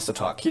to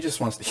talk. He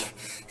just wants to.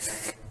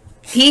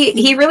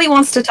 He really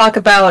wants to talk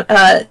about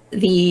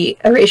the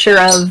erasure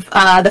of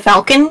the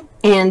Falcon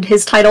and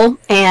his title,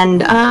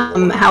 and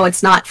how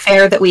it's not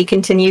fair that we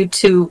continue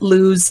to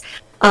lose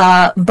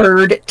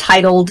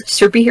bird-titled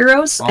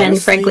superheroes. Honestly,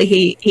 and frankly,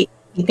 he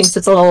thinks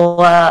it's a little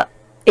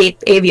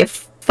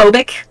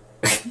aviophobic.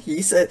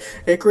 He said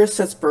Icarus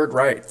says bird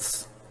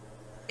rights.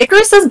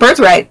 Icarus says bird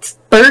rights.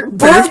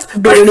 Icarus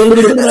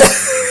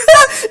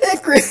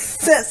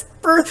says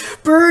bird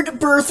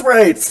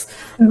birthrights.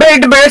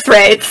 Bird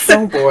birthrights.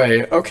 Oh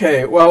boy.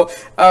 Okay. Well,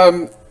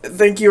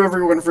 thank you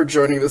everyone for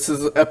joining. This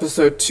is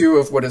episode 2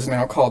 of what is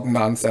now called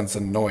Nonsense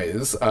and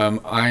Noise.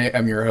 I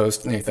am your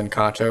host, Nathan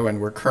Kato,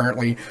 and we're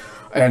currently,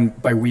 and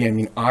by we I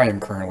mean I am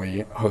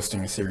currently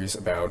hosting a series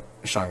about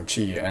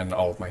Shang-Chi and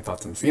all of my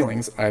thoughts and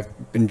feelings.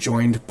 I've been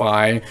joined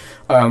by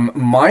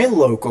my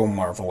local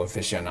Marvel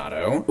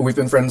aficionado. We've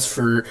been friends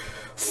for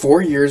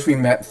 4 years. We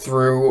met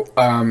through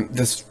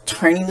this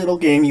tiny little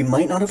game. You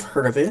might not have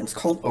heard of it. It's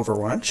called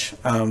Overwatch.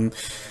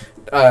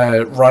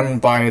 Run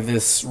by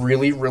this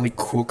really, really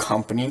cool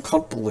company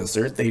called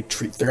Blizzard. They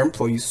treat their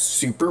employees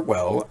super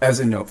well. As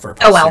a note for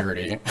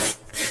posterity.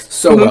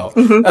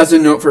 As a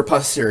note for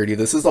posterity,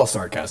 this is all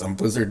sarcasm.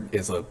 Blizzard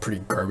is a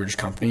pretty garbage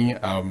company,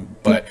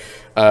 but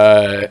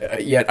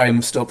yet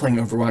I'm still playing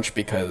Overwatch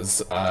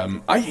because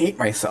I hate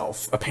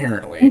myself,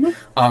 apparently.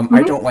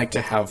 I don't like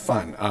to have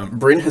fun.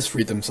 Bryn has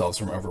freed themselves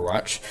from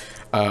Overwatch.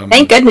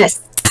 Thank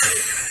goodness.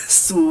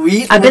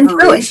 Sweet I've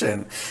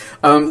liberation.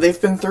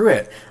 They've been through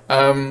it.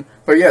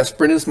 But yes,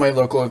 Bryn is my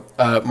local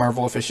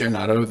Marvel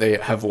aficionado. They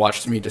have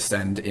watched me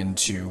descend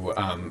into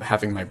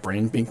having my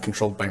brain being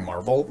controlled by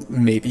Marvel,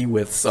 maybe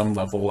with some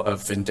level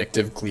of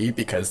vindictive glee,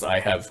 because I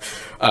have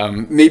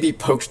maybe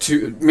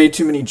made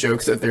too many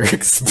jokes at their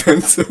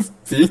expense of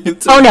being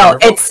into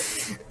Marvel.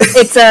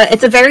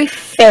 It's a very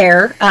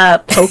fair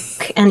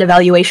poke and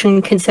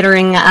evaluation,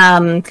 considering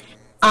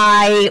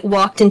I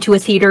walked into a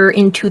theater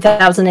in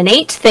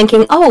 2008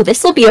 thinking, oh,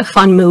 this will be a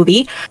fun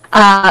movie.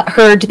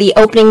 Heard the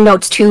opening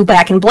notes to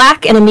Back in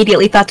Black and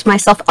immediately thought to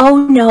myself,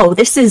 oh no,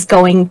 this is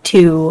going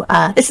to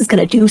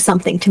do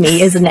something to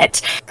me, isn't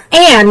it?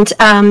 And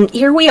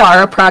here we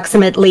are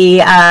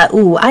approximately,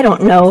 I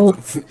don't know,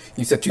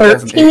 you said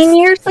 2008. 13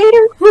 years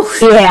later?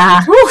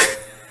 Yeah.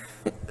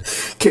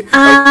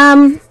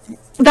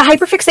 The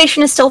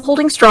hyperfixation is still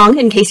holding strong,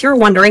 in case you were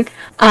wondering.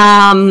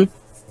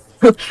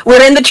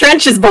 We're in the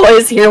trenches,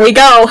 boys. Here we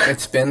go.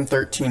 It's been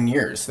 13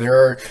 years.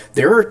 There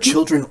are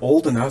children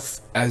old enough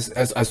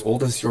as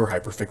old as your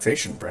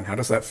hyperfixation, Bryn. How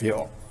does that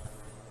feel?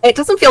 It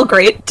doesn't feel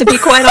great, to be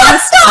quite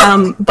honest,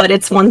 but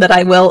it's one that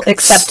I will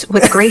accept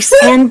with grace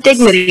and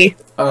dignity.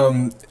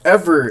 Ever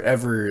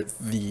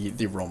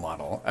the role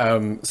model.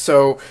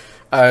 So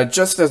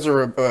just as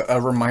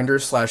a reminder /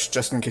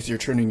 just in case you're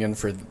tuning in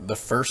for the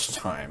first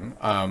time,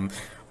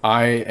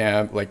 I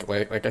am, like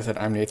I said,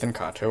 I'm Nathan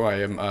Kato.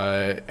 I am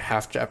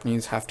half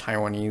Japanese, half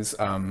Taiwanese,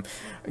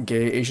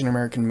 gay Asian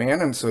American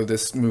man, and so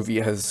this movie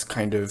has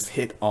kind of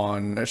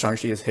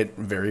Shang-Chi has hit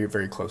very,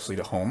 very closely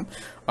to home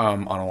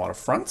on a lot of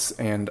fronts.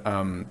 And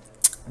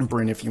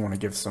Bryn, if you want to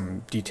give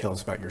some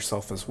details about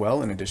yourself as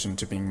well, in addition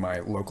to being my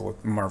local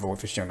Marvel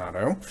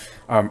aficionado.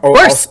 Of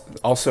course.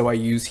 Also, I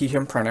use he,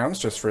 him pronouns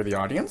just for the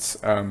audience.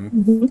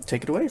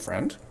 Take it away,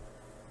 friend.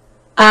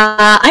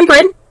 I'm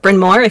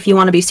Brynmor, if you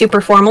want to be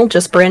super formal,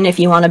 just Bryn if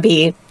you want to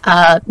be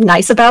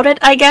nice about it,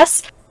 I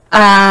guess.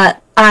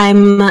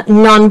 I'm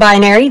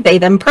non-binary, they,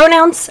 them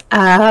pronouns,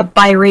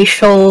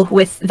 biracial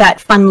with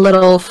that fun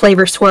little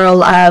flavor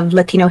swirl of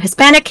Latino,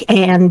 Hispanic,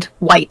 and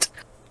white.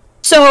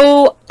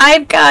 So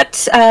I've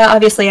got,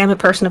 obviously I'm a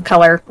person of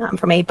color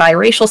from a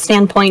biracial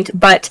standpoint,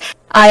 but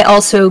I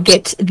also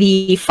get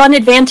the fun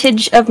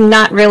advantage of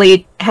not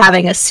really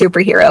having a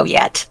superhero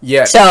yet.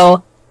 Yes.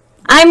 So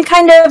I'm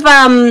kind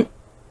of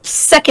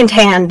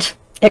secondhand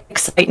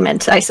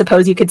excitement, I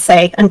suppose you could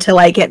say, until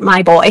I get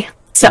my boy.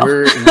 So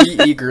we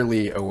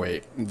eagerly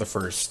await the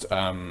first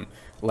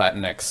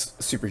Latinx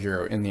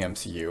superhero in the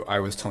MCU. I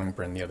was telling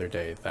Bryn the other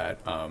day that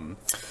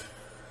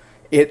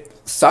it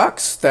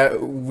sucks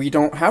that we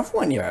don't have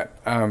one yet.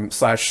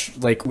 So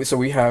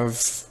we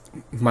have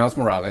Miles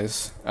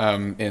Morales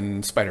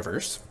in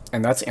Spider-Verse,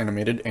 and that's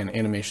animated, and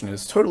animation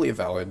is totally a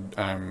valid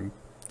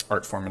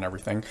art form and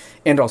everything.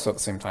 And also at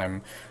the same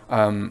time,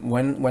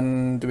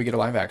 when do we get a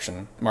live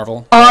action,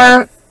 Marvel?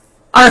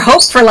 Our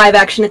hope for live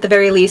action at the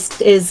very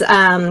least is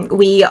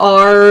we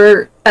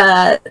are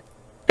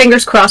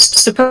fingers crossed,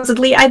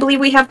 supposedly I believe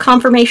we have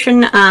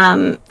confirmation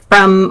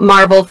from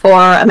Marvel for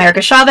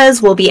America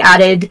Chavez will be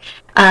added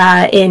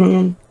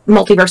in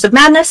Multiverse of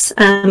Madness,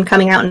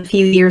 coming out in a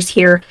few years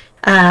here,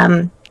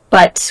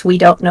 but we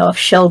don't know if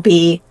she'll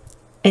be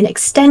an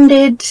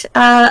extended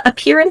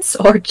appearance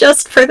or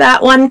just for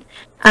that one.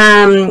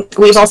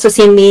 We've also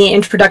seen the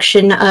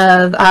introduction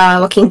of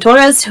Joaquin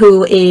Torres,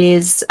 who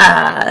is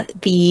he'll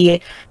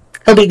be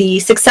the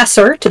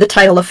successor to the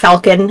title of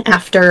Falcon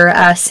after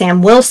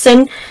Sam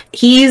Wilson.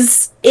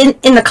 He's in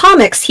the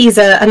comics. He's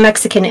a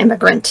Mexican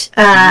immigrant,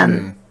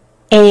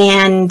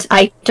 and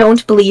I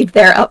don't believe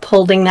they're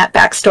upholding that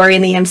backstory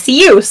in the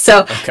MCU.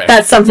 So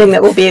that's something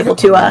that we'll be able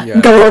to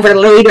go over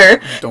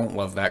later. Don't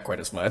love that quite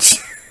as much.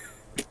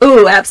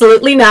 Ooh,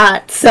 absolutely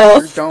not.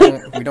 So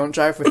we don't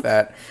jive with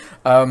that.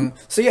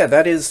 So yeah,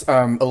 that is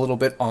a little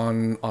bit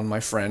on my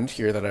friend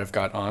here that I've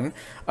got on,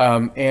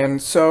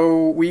 and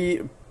so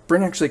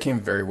Bryn actually came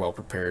very well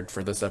prepared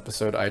for this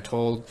episode. I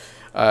told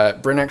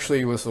Bryn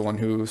actually was the one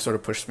who sort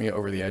of pushed me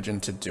over the edge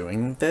into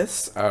doing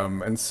this,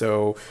 and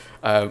so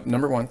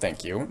number one,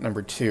 thank you.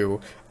 Number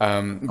two,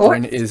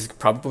 Bryn is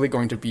probably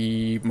going to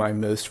be my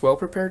most well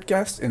prepared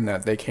guest in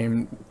that they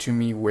came to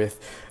me with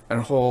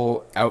a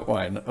whole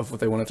outline of what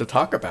they wanted to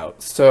talk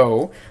about.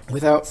 So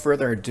without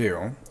further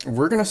ado,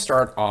 we're going to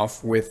start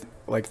off with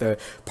like the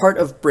part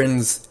of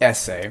Bryn's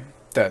essay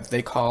that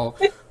they call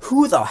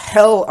 "Who the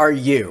hell are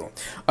you?"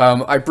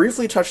 I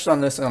briefly touched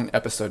on this on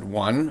episode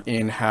 1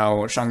 in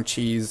how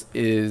Shang-Chi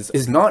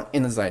is not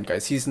in the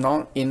zeitgeist. He's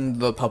not in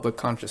the public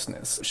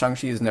consciousness.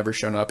 Shang-Chi has never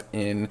shown up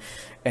in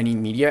any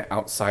media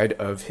outside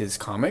of his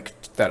comic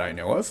that I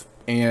know of.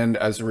 And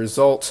as a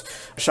result,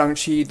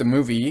 Shang-Chi, the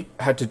movie,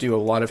 had to do a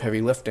lot of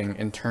heavy lifting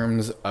in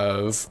terms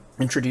of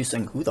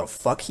introducing who the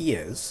fuck he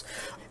is,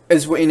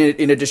 as in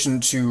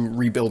addition to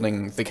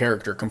rebuilding the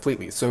character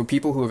completely. So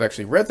people who have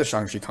actually read the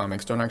Shang-Chi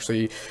comics don't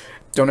actually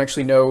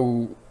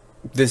know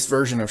this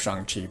version of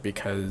Shang-Chi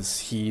because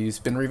he's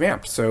been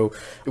revamped. So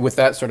with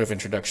that sort of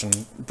introduction,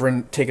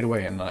 Bryn, take it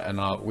away, and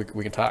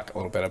we can talk a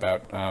little bit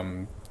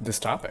about this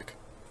topic.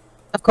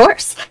 Of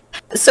course.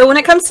 So when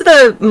it comes to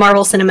the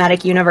Marvel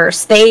Cinematic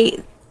Universe,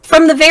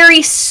 from the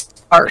very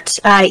start,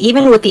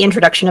 even with the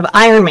introduction of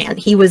Iron Man,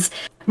 he was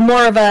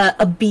more of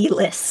a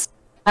B-list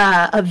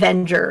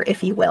Avenger,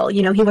 if you will.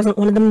 You know, he wasn't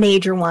one of the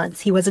major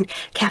ones. He wasn't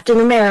Captain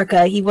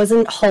America. He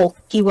wasn't Hulk.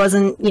 He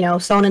wasn't,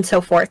 so on and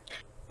so forth.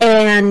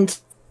 And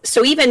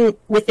so even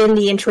within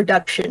the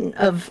introduction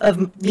of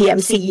the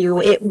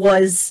MCU, it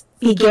was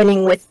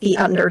beginning with the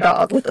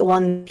underdog, with the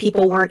one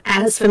people weren't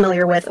as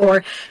familiar with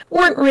or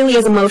weren't really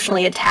as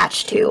emotionally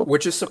attached to.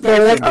 Which is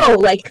surprising. They're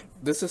like,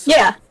 this is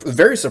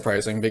very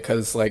surprising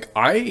because, when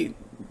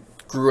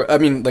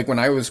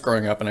I was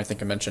growing up, and I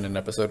think I mentioned in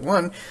episode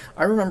 1,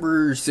 I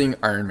remember seeing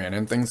Iron Man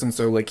and things, and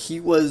so,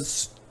 he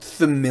was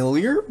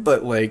familiar,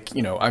 but,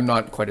 I'm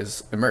not quite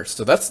as immersed.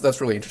 So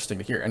that's really interesting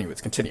to hear.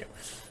 Anyways, continue.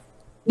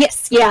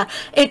 Yes, yeah.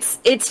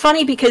 It's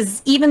funny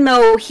because even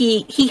though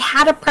he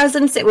had a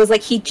presence, it was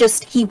like he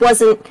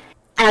wasn't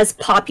as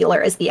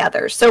popular as the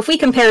others. So if we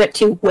compare it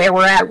to where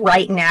we're at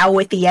right now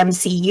with the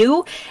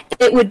MCU,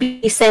 it would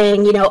be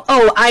saying,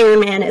 Iron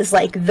Man is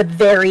like the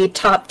very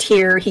top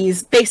tier.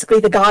 He's basically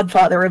the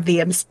godfather of the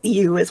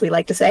MCU, as we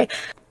like to say.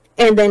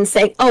 And then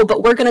saying,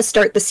 but we're going to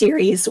start the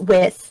series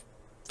with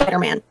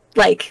Spider-Man.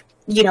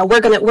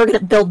 We're going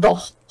to build the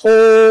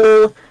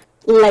whole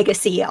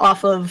legacy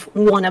off of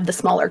one of the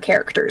smaller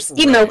characters.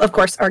 Even though, of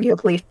course,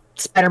 arguably,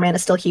 Spider-Man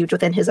is still huge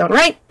within his own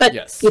right, but,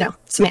 yes.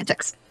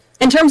 Semantics.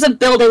 In terms of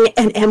building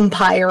an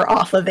empire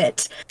off of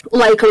it,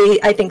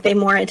 likely, I think they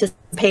more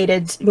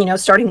anticipated,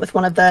 starting with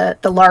one of the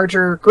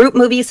larger group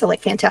movies, so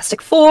like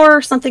Fantastic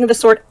Four, something of the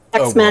sort,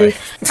 X-Men.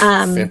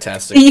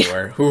 Fantastic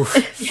Four.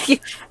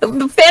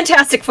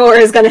 Fantastic Four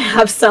is going to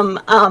have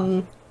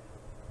some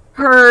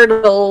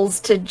hurdles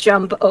to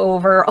jump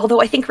over, although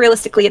I think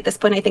realistically at this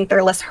point I think there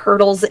are less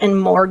hurdles and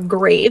more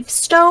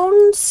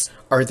gravestones.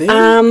 Are they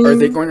going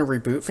to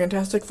reboot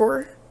Fantastic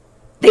Four?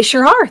 They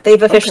sure are.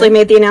 They've officially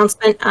made the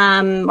announcement.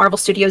 Marvel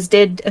Studios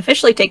did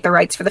officially take the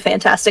rights for the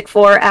Fantastic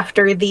Four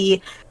after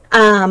the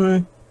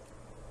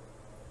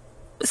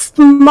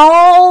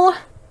small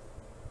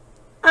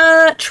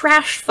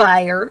trash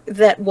fire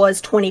that was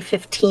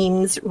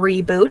 2015's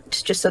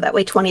reboot, just so that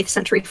way 20th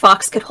Century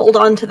Fox could hold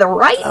on to the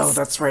rights. Oh,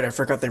 that's right. I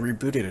forgot they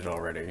rebooted it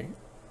already.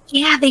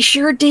 Yeah, they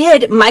sure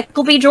did.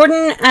 Michael B.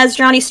 Jordan as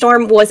Johnny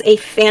Storm was a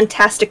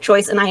fantastic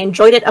choice, and I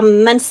enjoyed it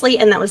immensely,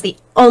 and that was the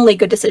only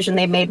good decision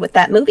they made with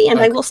that movie, and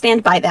I will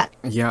stand by that.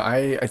 Yeah,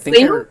 I think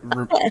I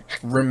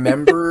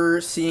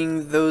remember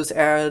seeing those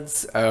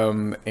ads,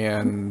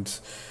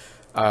 that's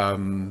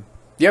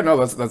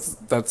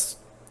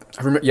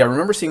I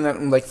remember seeing that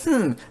and I'm like,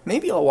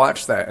 maybe I'll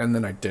watch that, and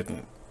then I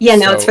didn't. Yeah,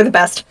 no, it's for the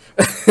best.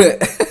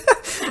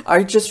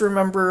 I just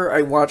remember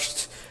I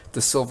watched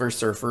The Silver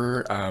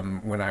Surfer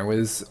when I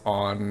was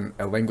on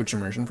a language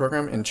immersion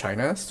program in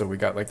China, so we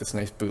got this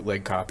nice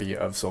bootleg copy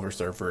of Silver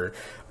Surfer.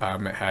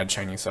 It had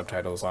Chinese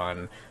subtitles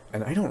on,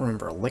 and I don't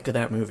remember a lick of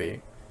that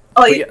movie.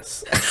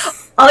 Yes.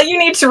 All you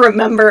need to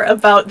remember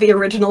about the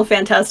original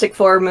Fantastic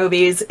Four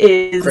movies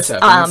is Chris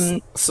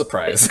Evans.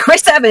 Surprise.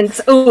 Chris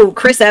Evans. Oh,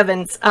 Chris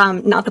Evans.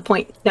 Not the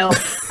point. No.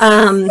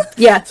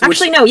 Yeah.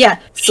 Actually, no. Yeah.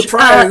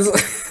 Surprise.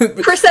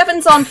 Chris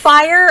Evans on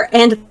fire,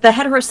 and the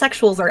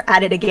heterosexuals are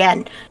at it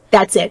again.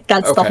 That's it.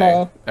 That's the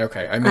whole.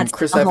 Okay. I mean,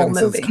 Chris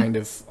Evans is kind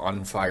of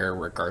on fire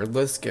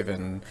regardless,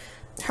 given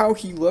how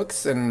he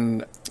looks,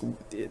 and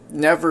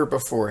never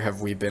before have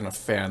we been a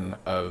fan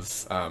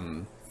of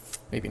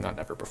maybe not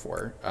never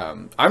before.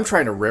 I'm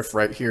trying to riff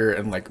right here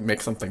and like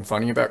make something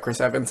funny about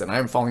Chris Evans, and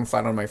I'm falling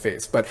flat on my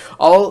face. But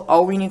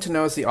all we need to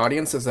know as the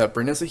audience is that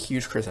Bryn is a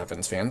huge Chris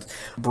Evans fan.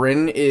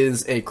 Bryn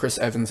is a Chris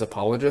Evans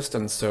apologist,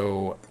 and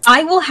so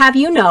I will have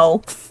you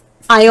know,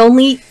 I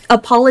only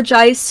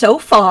apologize so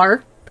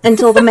far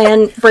until the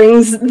man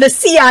brings the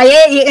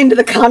CIA into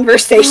the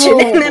conversation,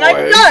 and then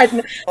I'm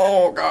done.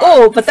 Oh god.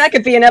 Oh, but that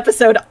could be an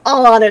episode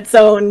all on its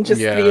own. Just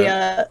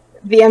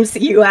the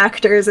MCU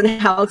actors and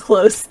how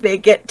close they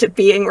get to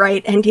being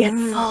right, and yet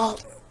fall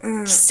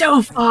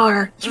so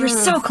far. You were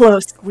so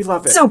close. We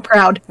love it. So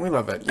proud. We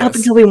love it. Yes. Up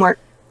until we weren't.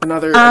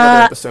 Another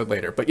episode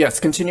later, but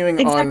yes, continuing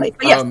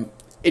exactly. on,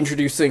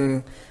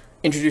 introducing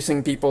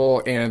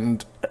people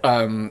and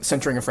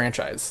centering a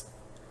franchise.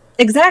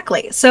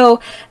 Exactly.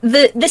 So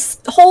this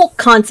whole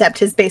concept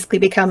has basically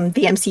become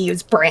the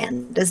MCU's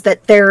brand, is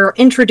that they're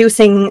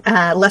introducing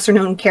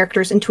lesser-known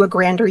characters into a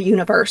grander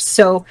universe.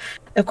 So,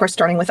 of course,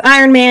 starting with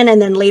Iron Man,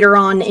 and then later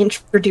on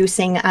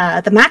introducing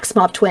the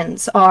Maximoff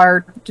twins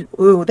are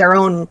their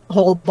own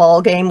whole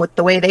ball game with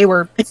the way they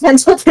were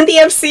penciled in the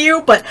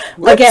MCU. But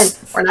again,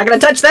 we're not going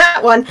to touch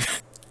that one.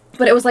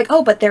 But it was like,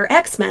 oh, but they're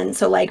X-Men,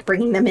 so, like,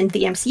 bringing them into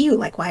the MCU,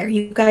 like, why are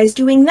you guys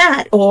doing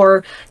that?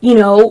 Or, you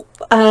know,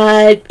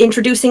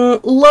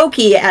 introducing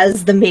Loki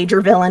as the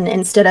major villain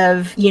instead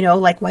of, you know,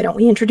 like, why don't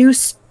we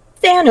introduce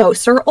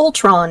Thanos or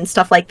Ultron,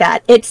 stuff like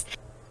that.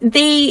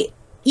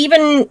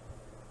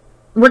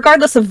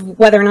 Regardless of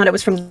whether or not it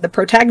was from the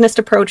protagonist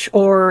approach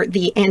or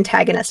the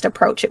antagonist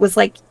approach, it was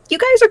like, you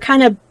guys are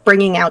kind of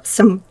bringing out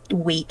some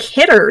weak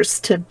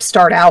hitters to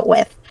start out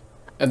with.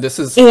 And this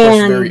is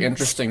very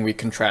interesting. We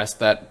contrast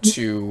that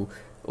to,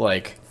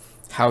 like,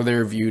 how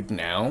they're viewed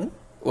now.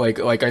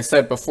 Like I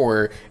said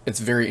before, it's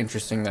very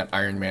interesting that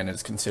Iron Man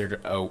is considered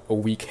a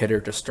weak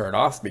hitter to start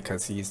off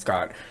because he's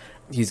got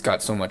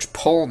so much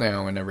pull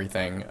now and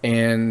everything.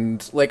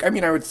 And, like, I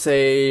mean, I would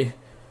say...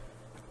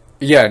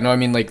 Yeah, no, I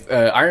mean, like,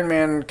 Iron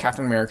Man,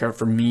 Captain America,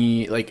 for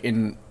me, like,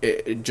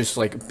 just,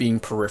 like, being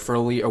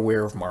peripherally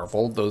aware of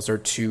Marvel, those are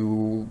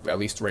two, at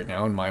least right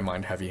now, in my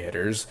mind, heavy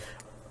hitters.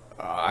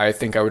 I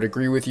think I would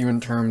agree with you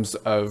in terms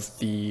of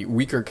the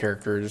weaker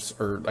characters,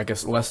 or I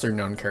guess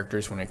lesser-known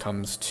characters when it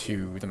comes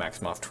to the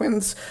Maximoff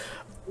twins.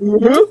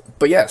 Mm-hmm.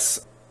 But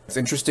yes, it's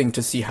interesting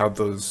to see how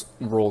those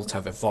roles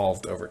have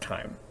evolved over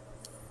time.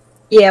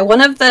 Yeah, one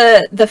of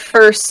the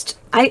first,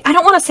 I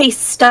don't want to say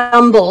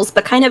stumbles,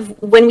 but kind of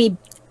when we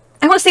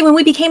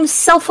became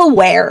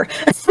self-aware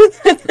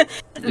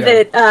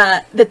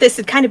that this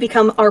had kind of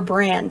become our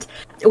brand,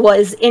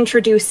 was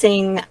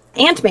introducing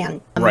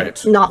Ant-Man.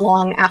 Right. Not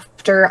long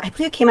after, I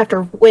believe it came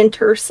after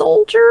Winter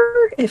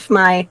Soldier, if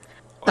my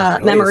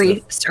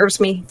memory serves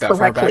me that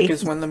correctly. Far back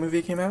is when the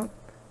movie came out?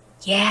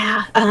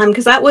 Yeah,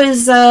 because that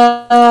was,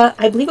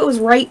 I believe it was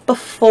right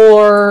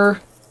before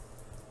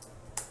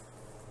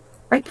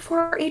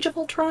Age of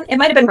Ultron? It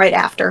might have been right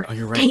after. Oh,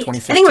 you're right,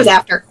 2015. I think it was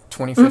after.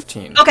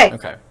 2015. Mm-hmm.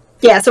 Okay.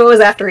 Yeah, so it was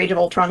after Age of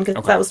Ultron,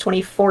 because that was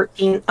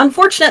 2014.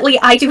 Unfortunately,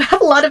 I do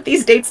have a lot of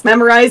these dates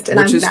memorized, and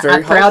I'm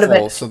not proud of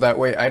it. So that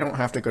way I don't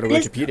have to go to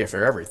Wikipedia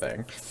for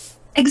everything.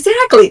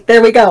 Exactly.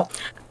 There we go.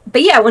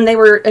 But yeah, when they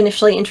were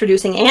initially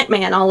introducing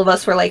Ant-Man, all of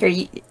us were like, are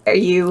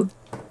you,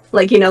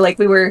 like, you know, like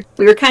we were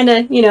kind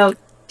of, you know,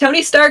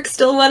 Tony Stark's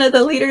still one of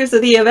the leaders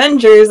of the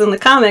Avengers in the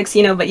comics,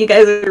 you know, but you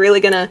guys are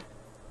really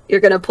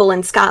you're gonna pull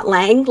in Scott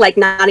Lang, like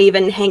not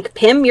even Hank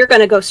Pym, you're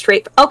gonna go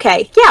straight,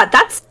 okay, yeah,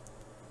 that's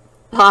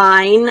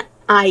fine,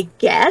 I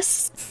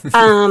guess.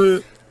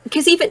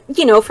 Because even,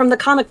 you know, from the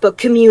comic book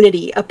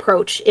community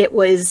approach, it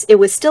was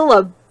still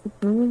a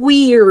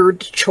weird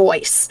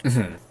choice.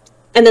 Mm-hmm.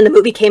 And then the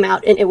movie came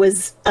out, and it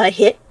was a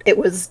hit. It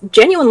was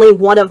genuinely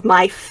one of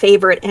my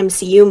favorite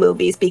MCU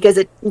movies because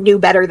it knew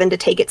better than to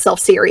take itself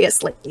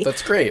seriously.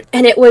 That's great.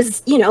 And it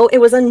was, you know, it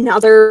was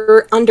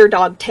another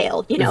underdog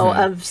tale, you know,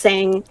 of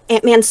saying,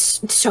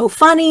 Ant-Man's so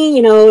funny,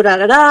 you know,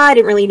 da-da-da. I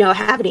didn't really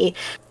have any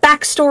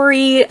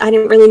backstory. I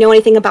didn't really know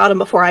anything about him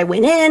before I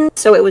went in.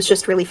 So it was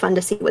just really fun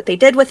to see what they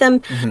did with him.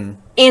 Mm-hmm.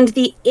 And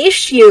the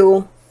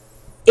issue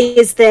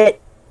is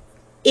that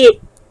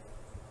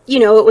you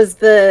know, it was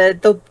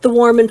the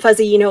warm and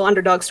fuzzy, you know,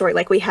 underdog story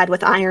like we had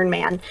with Iron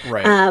Man.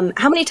 Right.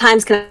 How many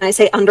times can I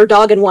say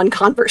underdog in one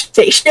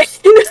conversation?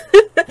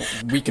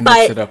 We can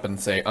mix it up and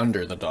say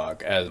under the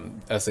dog,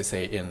 as they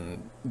say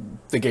in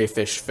the gay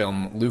fish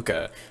film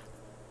Luca.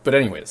 But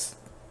anyways,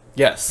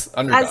 yes,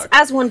 underdog.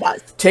 As one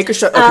does. Take a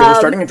shot. Okay, we're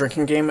starting a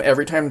drinking game.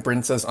 Every time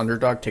Bryn says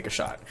underdog, take a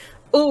shot.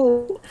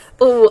 Ooh,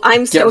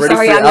 I'm so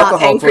sorry I'm not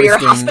paying for your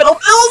hospital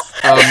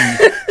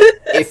bills.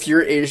 If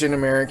you're Asian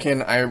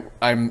American,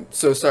 I'm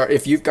so sorry.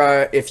 If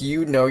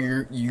you know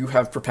you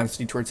have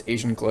propensity towards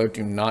Asian glow,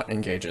 do not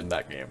engage in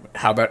that game.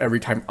 How about every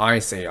time I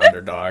say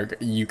underdog,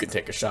 you can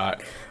take a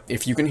shot.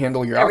 If you can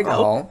handle your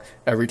alcohol,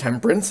 every time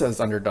Bryn says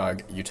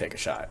underdog, you take a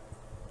shot.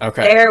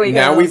 Okay. There we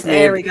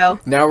go.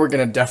 Now we're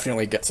gonna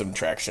definitely get some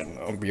traction.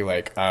 I'll be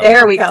like,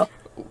 there we go.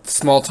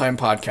 small-time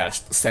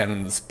podcast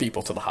sends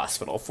people to the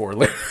hospital for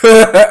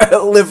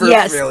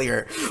liver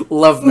failure.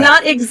 Love that.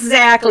 Not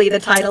exactly the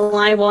title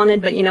I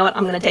wanted, but you know what?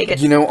 I'm going to take it.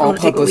 You know, all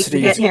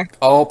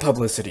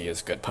publicity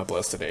is good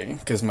publicity,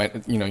 because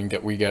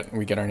we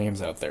get our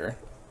names out there.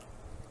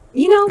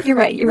 You know, you're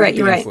right.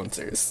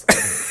 Influencers.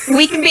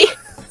 We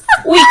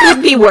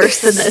could be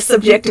worse than this,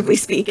 objectively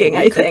speaking,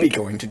 I think. We could be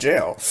going to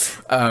jail.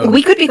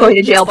 We could be going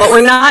to jail, but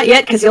we're not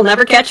yet, because you'll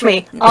never catch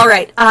me. All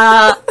right.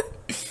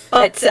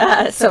 But,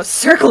 so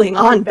circling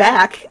on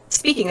back,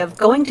 speaking of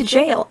going to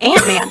jail,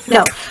 Ant-Man,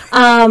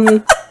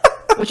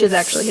 which is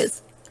actually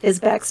his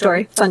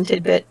backstory, fun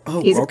tidbit.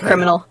 He's a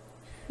criminal,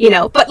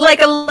 but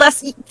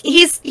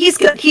he's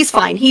good, he's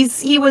fine.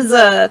 He was,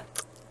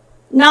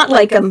 not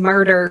like a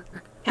murder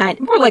kind,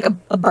 more like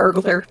a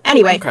burglar.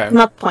 Anyway,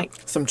 not the point.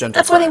 Some gentle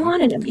That's crime. why they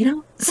wanted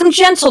him, Some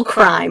gentle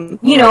crime,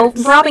 Right.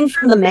 robbing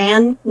from the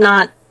man,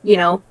 not,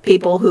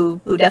 people who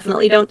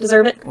definitely don't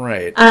deserve it.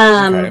 Right.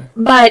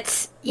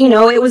 But,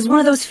 it was one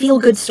of those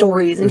feel-good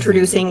stories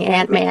introducing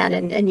Ant-Man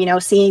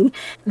and seeing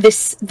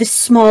this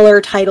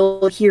smaller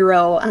title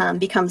hero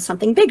become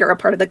something bigger, a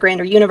part of the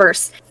grander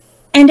universe.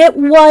 And it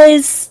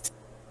was,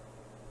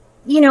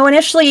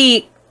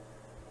 initially,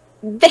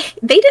 they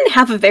didn't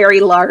have a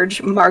very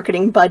large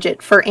marketing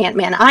budget for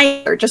Ant-Man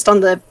either, just on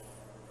the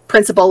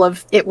principle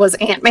of it was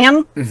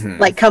Ant-Man,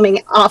 like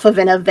coming off of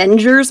an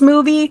Avengers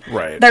movie.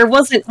 Right. There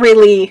wasn't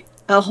really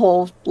a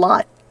whole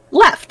lot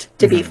left,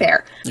 to be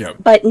fair. Yeah.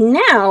 But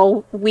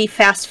now we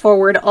fast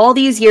forward all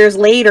these years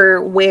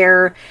later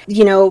where,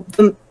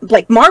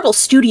 Marvel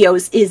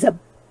Studios is a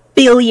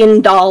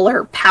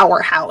billion-dollar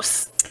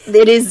powerhouse.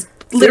 It is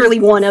literally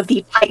one of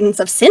the titans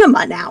of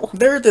cinema now.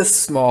 They're this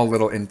small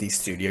little indie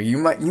studio. You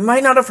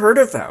might not have heard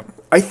of them.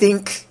 I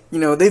think,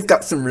 they've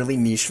got some really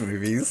niche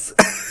movies.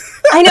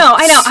 I know.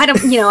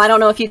 I don't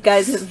know if you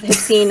guys have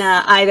seen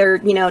either,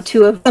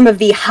 some of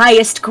the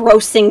highest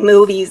grossing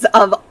movies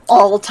of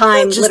all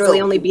time,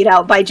 literally only beat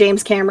out by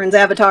James Cameron's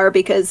Avatar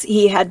because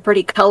he had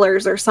pretty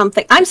colors or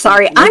something. I'm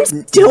sorry, I'm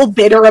still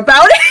bitter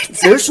about it.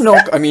 There's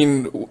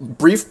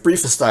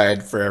brief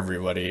aside for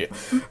everybody.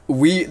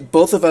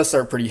 Both of us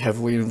are pretty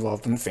heavily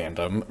involved in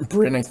fandom.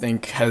 Bryn, I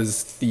think,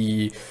 has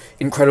the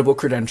incredible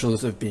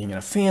credentials of being in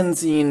a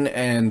fanzine,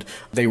 and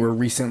they were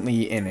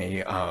recently in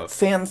a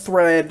fan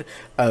thread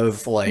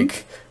of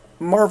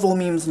Marvel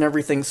memes and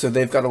everything, so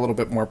they've got a little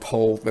bit more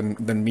pull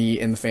than me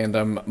in the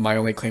fandom. My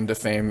only claim to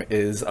fame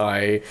is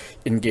I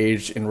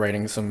engaged in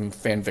writing some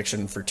fan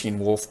fiction for Teen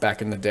Wolf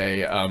back in the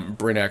day.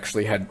 Bryn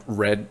actually had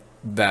read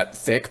that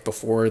thick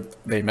before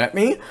they met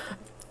me.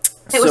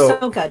 It was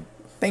so good.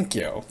 Thank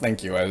you.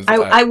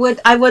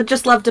 I would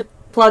just love to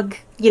plug,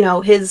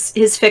 his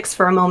fics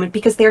for a moment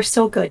because they're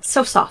so good,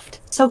 so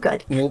soft, so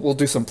good. We'll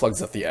do some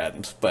plugs at the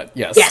end, but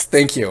yes.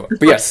 Thank you.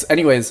 But yes,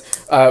 anyways,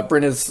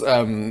 Bryn is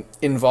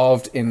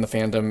involved in the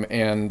fandom,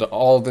 and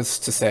all this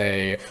to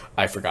say,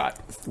 I forgot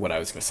what I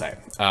was going to say.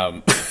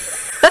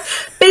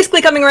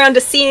 Basically coming around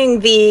to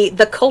seeing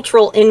the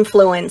cultural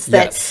influence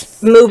that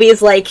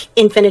movies like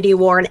Infinity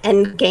War and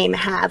Endgame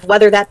have,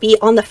 whether that be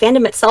on the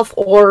fandom itself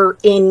or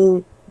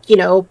in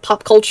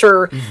pop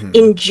culture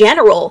in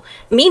general.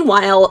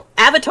 Meanwhile,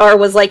 Avatar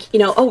was like,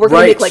 we're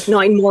going to make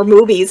 9 more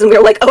movies. And we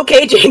were like,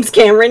 okay, James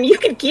Cameron, you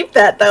can keep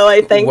that, though,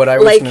 I think. What I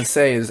was going to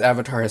say is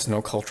Avatar has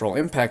no cultural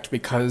impact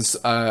because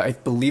I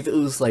believe it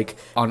was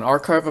on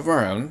Archive of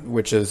Our Own,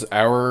 which is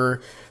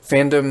our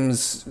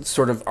fandom's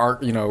sort of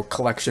art,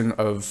 collection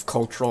of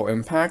cultural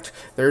impact.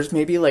 There's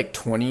maybe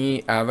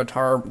 20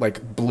 Avatar,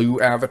 blue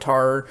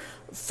Avatar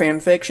fan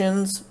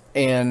fictions,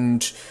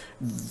 and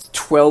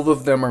 12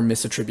 of them are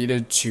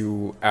misattributed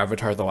to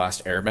Avatar: The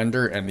Last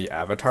Airbender and the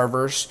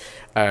Avatarverse.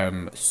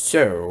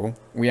 So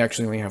we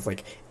actually only have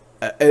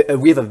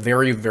we have a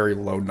very, very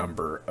low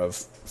number of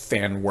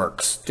fan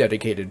works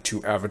dedicated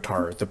to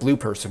Avatar, the Blue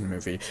Person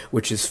movie,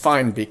 which is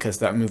fine because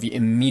that movie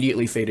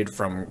immediately faded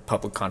from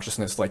public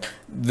consciousness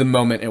the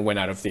moment it went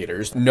out of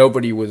theaters.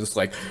 Nobody was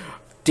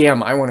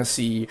damn, I want to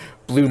see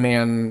Blue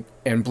Man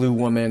and Blue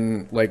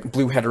Woman,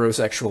 Blue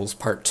Heterosexuals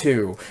Part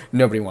 2.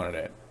 Nobody wanted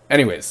it.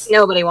 Anyways.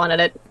 Nobody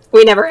wanted it.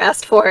 We never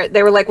asked for it.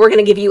 They were like, we're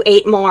going to give you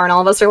 8 more, and all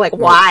of us are like,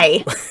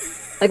 why?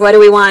 Why do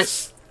we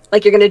want...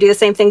 you're going to do the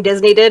same thing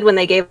Disney did when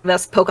they gave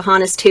us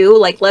Pocahontas 2?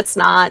 Let's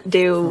not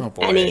do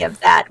any of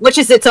that. Which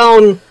is its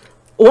own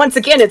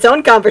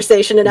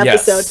conversation and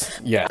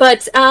episode. Yeah.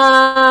 But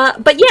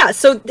yeah,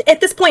 so at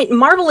this point,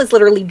 Marvel is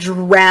literally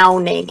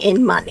drowning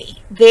in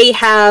money. They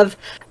have...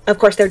 Of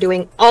course, they're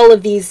doing all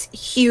of these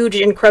huge,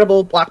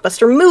 incredible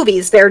blockbuster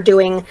movies. They're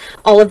doing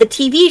all of the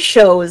TV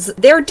shows.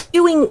 They're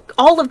doing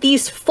all of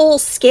these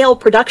full-scale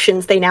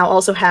productions. They now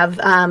also have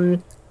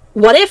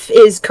What If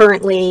is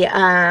currently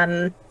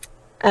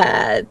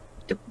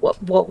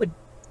what would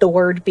the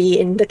word be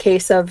in the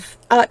case of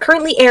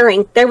currently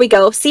airing. There we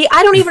go. See,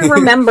 I don't even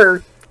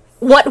remember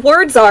what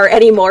words are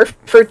anymore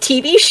for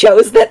TV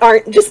shows that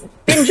aren't just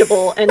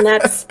bingeable, and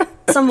that's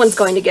someone's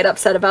going to get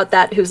upset about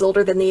that who's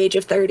older than the age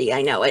of 30.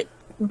 I know it.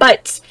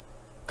 But,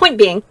 point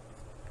being,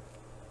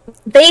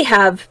 they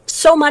have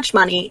so much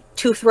money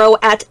to throw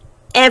at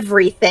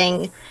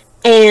everything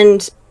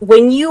And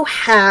when you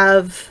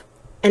have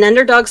an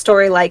underdog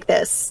story like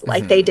this,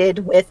 like they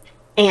did with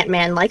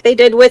Ant-Man, like they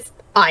did with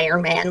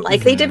Iron Man,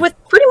 like they did with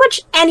pretty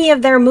much any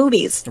of their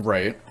movies.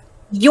 Right.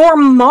 You're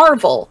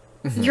Marvel.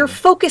 Your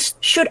focus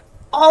should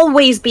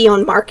always be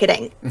on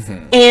marketing.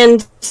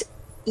 And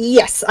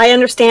yes, I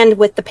understand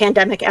with the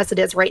pandemic as it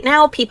is right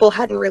now, people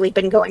hadn't really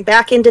been going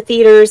back into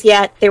theaters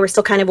yet. They were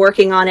still kind of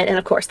working on it. And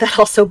of course, that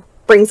also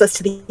brings us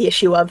to the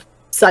issue of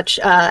such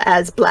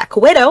as Black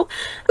Widow,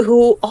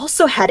 who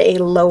also had a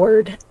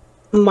lowered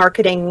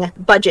marketing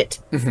budget.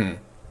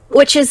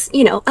 Which is,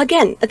 you know,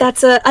 again,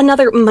 that's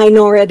another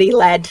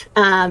minority-led,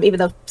 even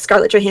though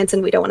Scarlett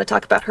Johansson, we don't want to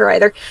talk about her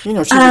either. You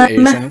know, she's an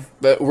Asian.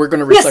 But we're going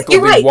to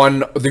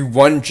recycle the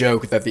one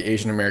joke that the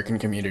Asian American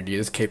community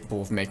is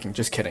capable of making.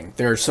 Just kidding.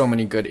 There are so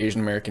many good Asian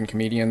American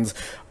comedians.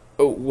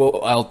 Well,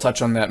 I'll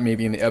touch on that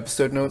maybe in the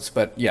episode notes,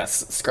 but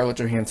yes, Scarlett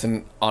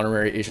Johansson,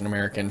 honorary Asian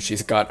American,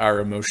 she's got our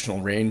emotional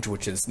range,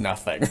 which is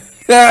nothing.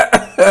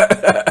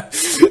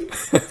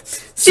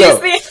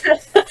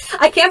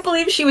 I can't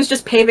believe she was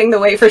just paving the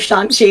way for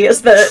Shang-Chi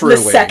as the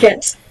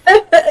second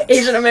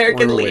Asian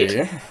American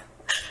lead.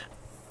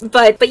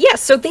 But yeah,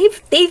 so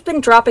they've been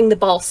dropping the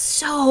ball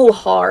so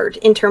hard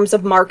in terms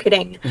of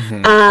marketing,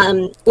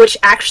 which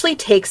actually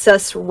takes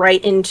us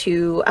right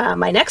into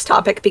my next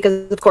topic,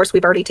 because of course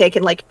we've already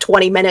taken like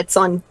 20 minutes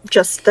on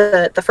just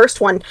the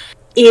first one,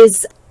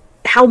 is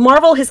how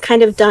Marvel has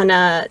kind of done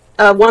a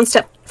one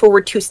step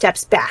forward, two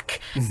steps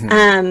back.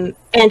 And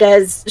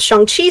as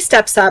Shang-Chi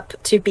steps up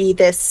to be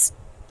this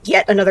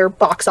yet another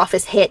box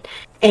office hit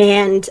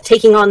and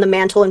taking on the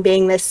mantle and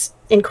being this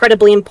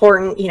incredibly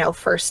important, you know,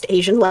 first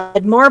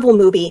Asian-led Marvel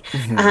movie,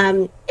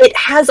 it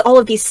has all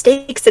of these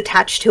stakes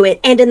attached to it.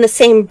 And in the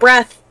same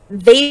breath,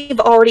 they've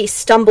already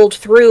stumbled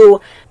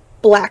through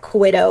Black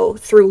Widow,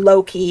 through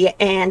Loki,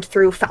 and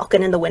through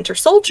Falcon and the Winter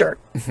Soldier.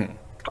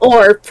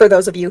 Or, for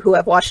those of you who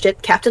have watched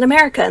it, Captain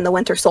America and the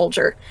Winter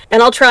Soldier.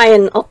 And I'll try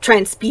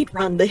and speed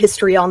run the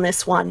history on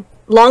this one.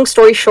 Long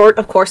story short,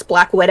 of course,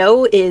 Black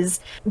Widow is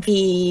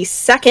the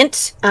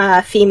second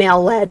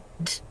female-led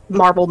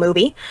Marvel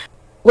movie,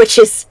 which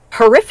is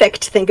horrific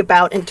to think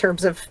about in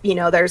terms of, you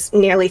know, there's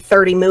nearly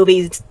 30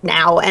 movies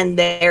now, and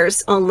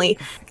there's only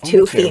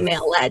two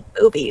female-led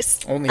movies.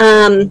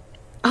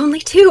 Only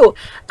two.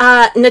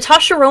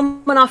 Natasha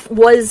Romanoff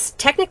was,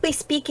 technically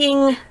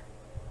speaking...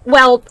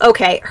 Well,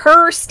 okay,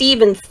 her,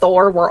 Steve, and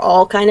Thor were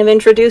all kind of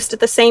introduced at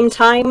the same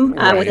time,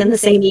 within the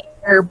same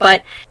year,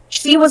 but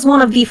she was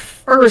one of the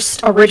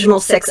first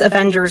original 6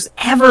 Avengers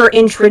ever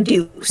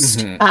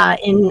introduced,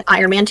 in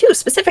Iron Man 2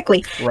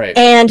 specifically. Right.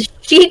 And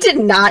she did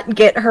not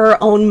get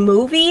her own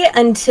movie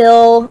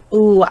until,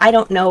 I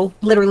don't know,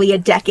 literally a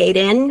decade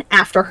in,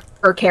 after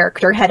her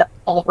character had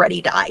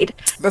already died.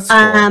 That's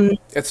cool.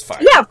 It's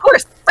fine. Yeah, of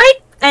course, right?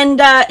 And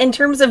in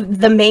terms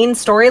of the main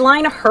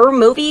storyline, her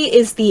movie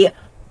is the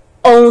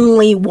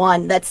only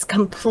one that's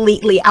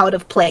completely out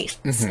of place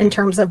in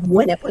terms of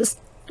when it was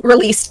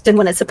released and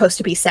when it's supposed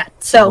to be set.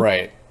 So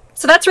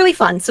that's really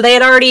fun. So they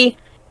had already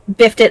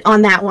biffed it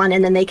on that one,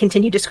 and then they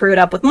continued to screw it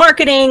up with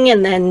marketing,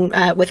 and then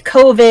with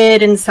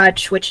COVID and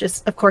such, which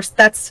is, of course,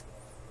 that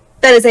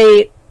is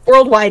a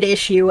worldwide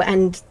issue,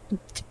 and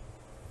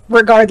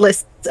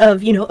regardless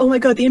of, you know, oh my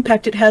god, the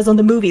impact it has on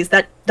the movies,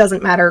 that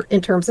doesn't matter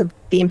in terms of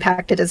the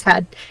impact it has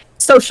had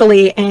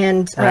socially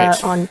and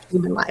on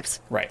human lives.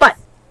 But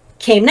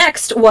came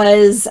next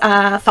was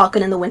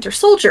Falcon and the Winter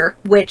Soldier,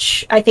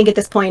 which I think at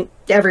this point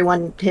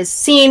everyone has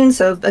seen.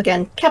 So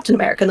again, Captain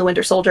America and the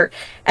Winter Soldier.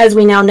 As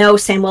we now know,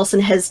 Sam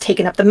Wilson has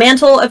taken up the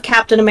mantle of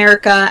Captain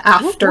America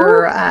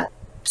after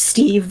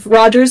Steve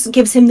Rogers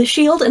gives him the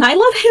shield, and I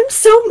love him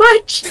so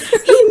much.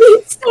 He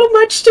means so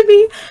much to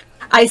me.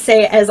 I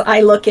say as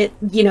I look at,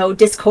 you know,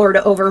 Discord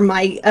over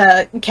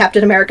my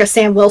Captain America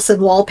Sam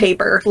Wilson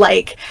wallpaper,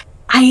 like,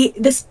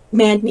 this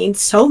man means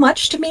so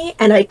much to me,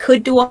 and I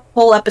could do a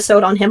whole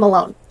episode on him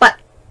alone. But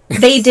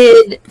they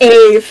did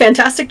a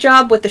fantastic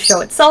job with the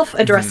show itself,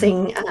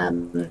 addressing,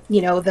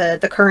 you know,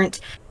 the current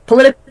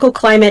political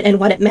climate and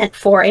what it meant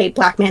for a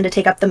black man to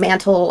take up the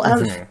mantle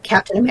of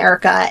Captain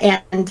America,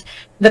 and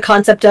the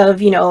concept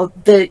of, you know,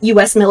 the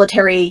U.S.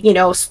 military, you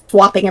know,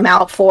 swapping him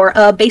out for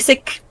a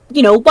basic,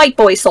 you know, white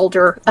boy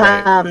soldier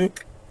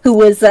who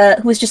was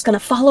just going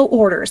to follow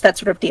orders, that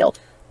sort of deal.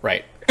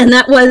 Right. And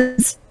that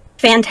was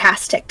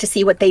fantastic to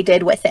see what they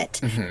did with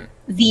it.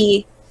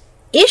 The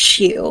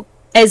issue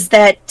is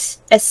that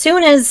as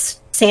soon as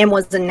Sam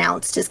was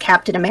announced as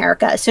Captain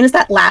America, as soon as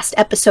that last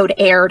episode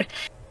aired,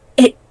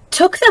 it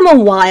took them a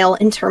while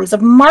in terms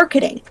of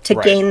marketing to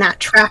gain that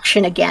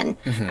traction again.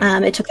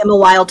 It took them a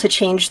while to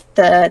change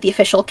the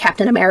official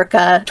Captain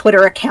America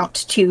Twitter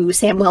account to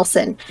Sam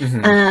Wilson.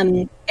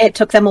 It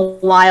took them a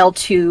while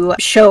to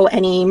show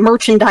any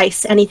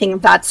merchandise, anything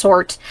of that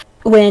sort.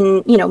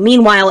 When, you know,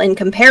 meanwhile, in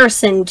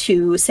comparison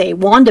to, say,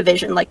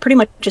 WandaVision, like, pretty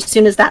much as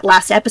soon as that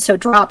last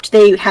episode dropped,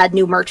 they had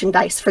new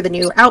merchandise for the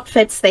new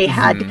outfits, they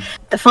had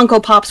the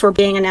Funko Pops were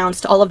being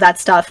announced, all of that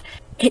stuff.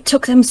 It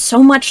took them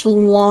so much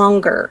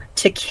longer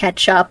to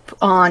catch up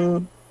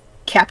on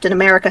Captain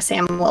America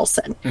Sam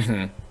Wilson.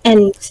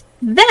 And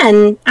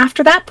then,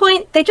 after that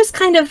point, they just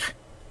kind of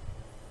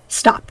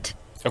stopped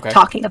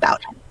talking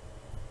about him.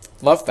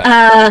 Love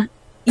that.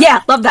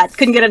 Yeah, love that.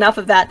 Couldn't get enough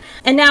of that.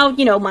 And now,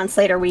 months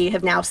later, we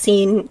have now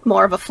seen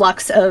more of a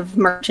flux of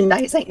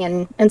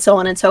merchandising and so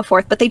on and so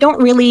forth. But they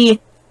don't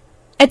really...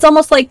 It's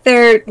almost like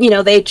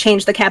they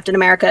changed the Captain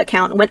America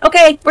account and went,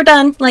 okay, we're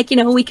done. Like,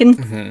 we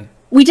can...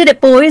 We did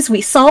it, boys. We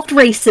solved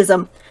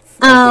racism.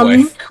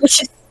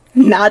 Which is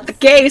not the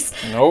case.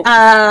 Nope.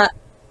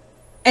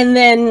 And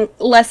then,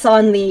 less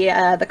on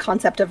the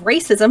concept of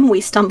racism, we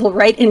stumble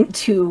right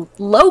into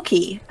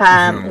Loki,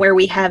 where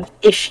we have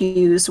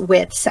issues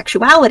with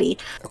sexuality,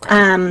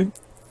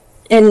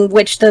 in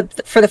which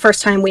for the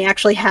first time we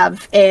actually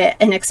have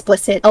an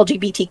explicit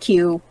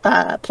LGBTQ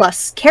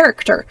plus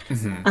character.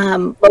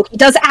 Loki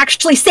does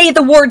actually say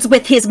the words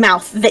with his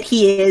mouth that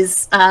he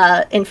is,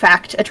 in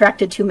fact,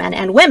 attracted to men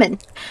and women.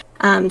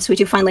 So we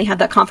do finally have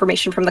that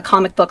confirmation from the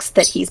comic books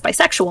that he's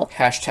bisexual.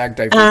 Hashtag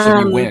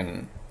diversity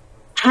win.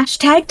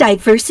 Hashtag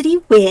diversity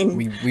win.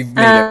 We've made it. We've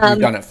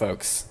done it,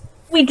 folks.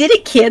 We did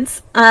it,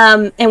 kids.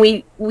 And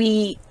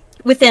we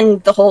within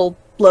the whole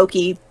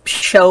Loki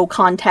show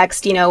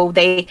context,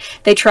 they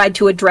tried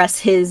to address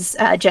his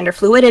gender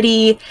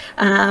fluidity,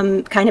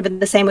 kind of in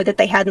the same way that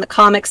they had in the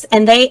comics,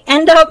 and they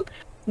end up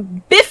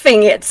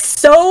biffing it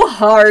so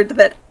hard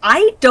that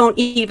I don't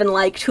even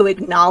like to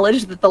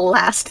acknowledge that the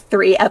last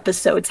 3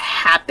 episodes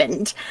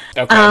happened.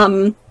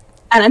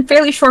 And I'm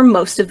fairly sure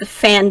most of the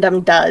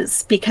fandom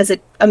does, because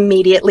it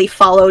immediately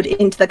followed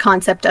into the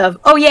concept of,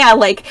 oh yeah,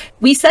 like,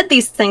 we said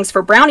these things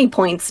for brownie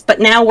points, but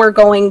now we're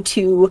going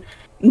to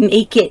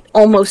make it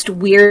almost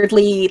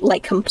weirdly,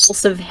 like,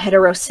 compulsive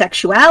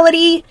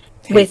heterosexuality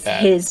with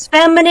his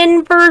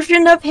feminine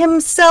version of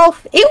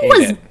himself. It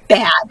was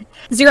bad.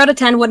 0 out of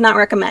 10 would not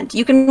recommend.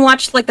 You can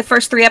watch, like, the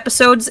first 3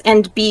 episodes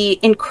and be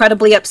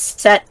incredibly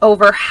upset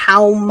over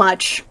how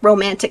much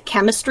romantic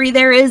chemistry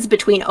there is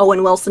between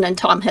Owen Wilson and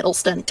Tom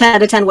Hiddleston. 10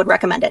 out of 10 would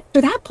recommend it.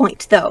 To that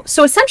point, though.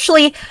 So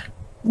essentially,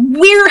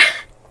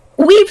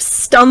 we've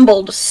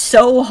stumbled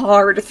so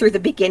hard through the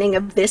beginning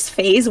of this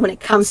phase when it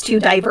comes to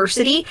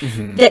diversity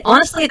that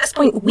honestly at this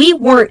point we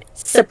weren't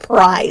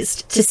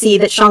surprised to see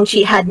that Shang-Chi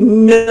had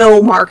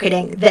no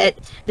marketing, that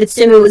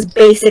Simu was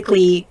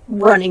basically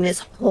running this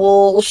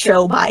whole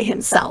show by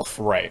himself.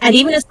 Right. And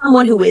even as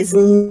someone who is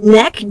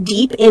neck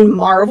deep in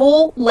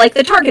Marvel, like,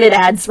 the targeted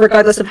ads,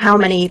 regardless of how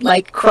many,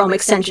 like, Chrome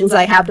extensions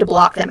I have to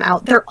block them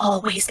out, they're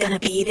always gonna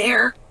be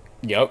there.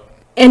 Yep.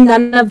 And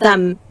none of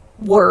them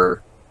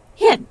were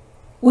him.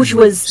 Which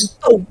was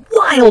the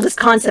wildest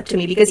concept to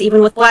me, because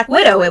even with Black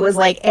Widow, it was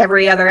like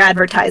every other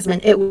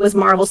advertisement. It was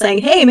Marvel saying,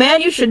 "Hey,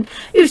 man, you should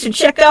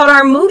check out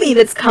our movie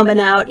that's coming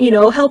out.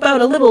 Help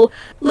out a little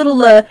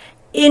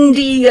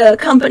indie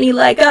company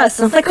like us."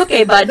 And I was like,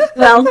 "Okay, bud.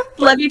 Well,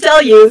 let me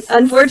tell you,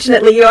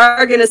 unfortunately, you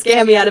are going to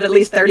scam me out of at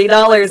least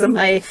 $30 of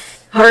my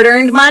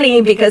hard-earned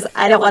money, because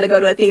I don't want to go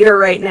to a theater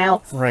right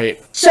now."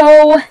 Right.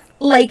 So,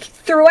 like,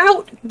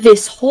 throughout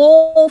this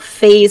whole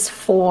Phase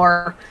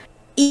 4.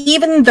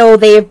 Even though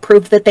they have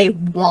proved that they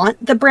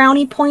want the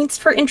brownie points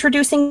for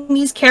introducing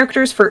these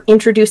characters, for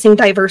introducing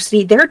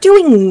diversity, they're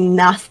doing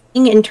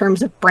nothing in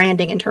terms of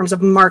branding, in terms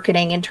of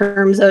marketing, in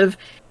terms of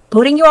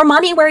putting your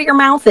money where your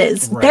mouth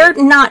is. Right. They're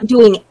not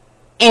doing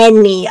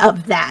any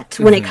of that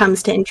when it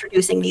comes to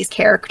introducing these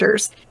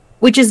characters,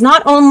 which is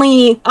not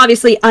only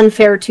obviously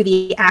unfair to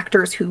the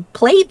actors who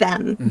play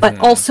them, but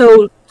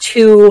also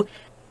to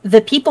the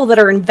people that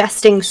are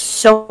investing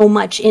so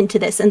much into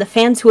this, and the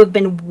fans who have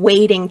been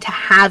waiting to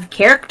have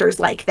characters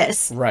like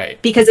this. Right.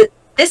 Because at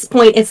this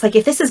point, it's like,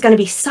 if this is going to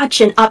be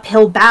such an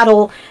uphill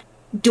battle,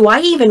 do I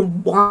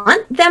even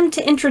want them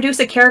to introduce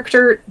a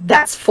character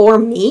that's for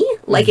me?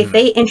 Like, if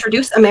they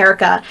introduce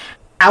America,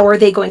 how are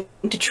they going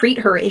to treat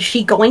her? Is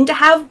she going to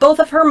have both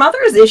of her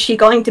mothers? Is she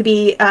going to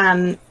be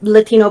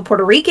Latino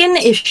Puerto Rican?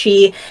 Is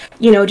she,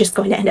 just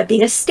going to end up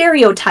being a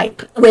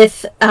stereotype?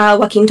 With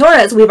Joaquin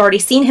Torres, we've already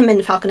seen him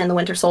in Falcon and the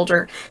Winter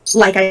Soldier.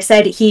 Like I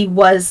said, he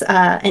was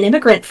an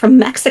immigrant from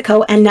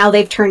Mexico, and now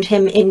they've turned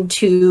him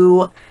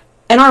into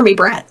an army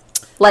brat.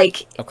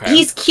 Like,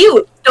 he's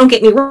cute. Don't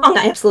get me wrong.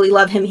 I absolutely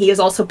love him. He is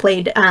also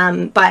played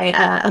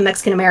by a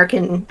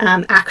Mexican-American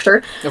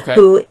actor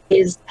who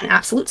is an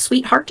absolute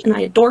sweetheart, and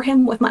I adore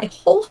him with my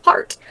whole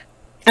heart.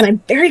 And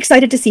I'm very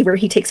excited to see where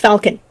he takes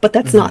Falcon. But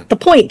that's not the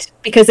point,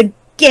 because,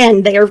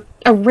 again, they are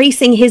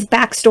erasing his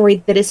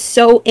backstory that is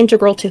so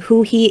integral to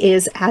who he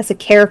is as a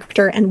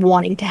character and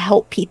wanting to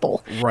help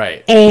people.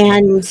 Right.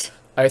 And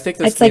I think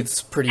this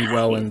leads pretty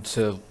well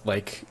into,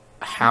 like,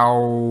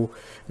 how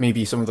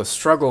maybe some of the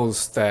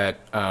struggles that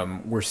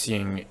we're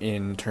seeing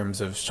in terms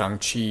of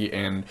Shang-Chi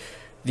and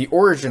the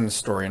origin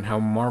story, and how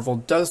Marvel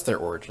does their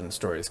origin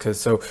stories. Because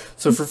so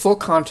for full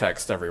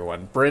context,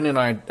 everyone, Bryn and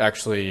I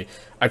actually,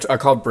 I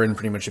called Bryn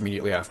pretty much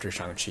immediately after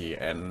Shang-Chi,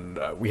 and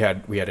we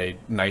had a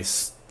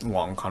nice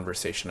long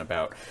conversation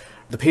about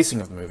the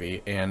pacing of the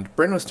movie, and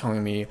Bryn was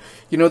telling me,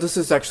 this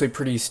is actually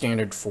pretty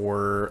standard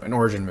for an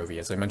origin movie.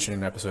 As I mentioned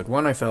in episode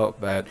 1, I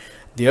felt that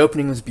the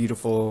opening was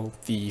beautiful,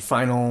 the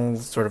final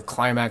sort of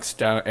climax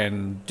down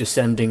and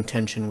descending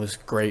tension was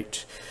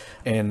great,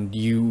 and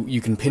you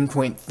can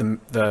pinpoint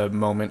the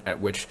moment at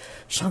which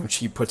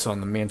Shang-Chi puts on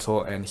the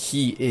mantle, and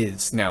he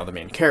is now the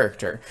main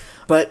character.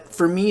 But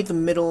for me, the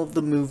middle of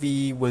the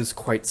movie was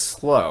quite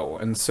slow,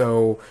 and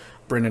so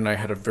Bryn and I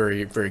had a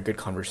very, very good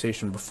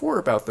conversation before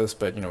about this,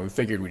 but, we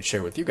figured we'd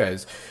share with you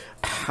guys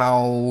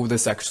how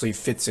this actually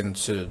fits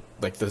into,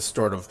 like, the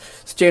sort of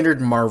standard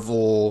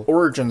Marvel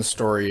origin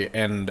story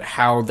and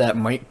how that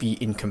might be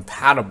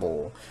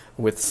incompatible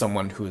with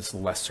someone who is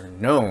lesser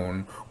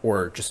known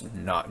or just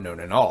not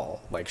known at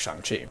all, like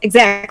Shang-Chi.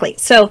 Exactly.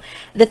 So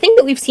the thing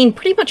that we've seen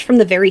pretty much from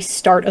the very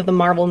start of the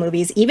Marvel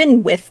movies,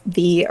 even with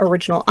the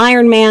original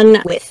Iron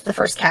Man, with the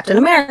first Captain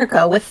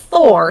America, with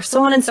Thor,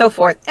 so on and so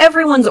forth,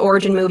 everyone's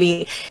origin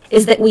movie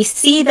is that we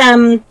see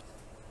them,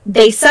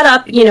 they set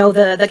up,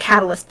 the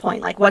catalyst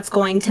point, like what's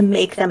going to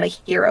make them a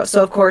hero.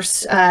 So, of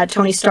course,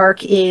 Tony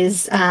Stark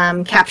is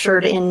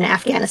captured in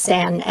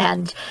Afghanistan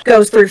and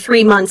goes through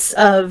 3 months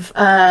of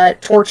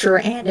torture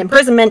and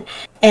imprisonment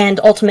and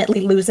ultimately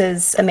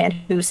loses a man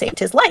who saved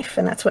his life.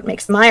 And that's what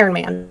makes him Iron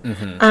Man.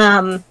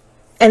 Mm-hmm.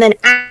 And then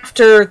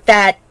after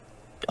that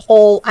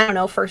whole,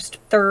 first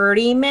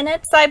 30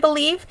 minutes, I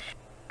believe,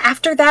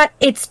 after that,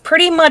 it's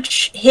pretty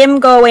much him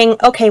going,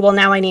 okay, well,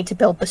 now I need to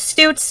build the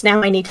suits.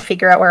 Now I need to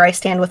figure out where I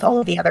stand with all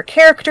of the other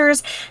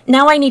characters.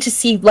 Now I need to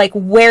see, like,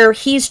 where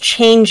he's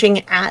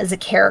changing as a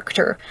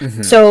character.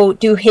 Mm-hmm. So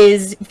do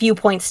his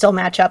viewpoints still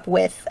match up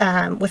with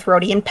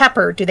Rhodey and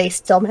Pepper? Do they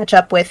still match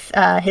up with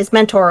his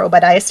mentor,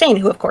 Obadiah Stane,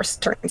 who, of course,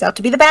 turns out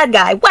to be the bad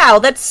guy? Wow,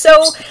 that's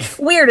so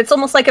weird. It's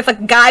almost like if a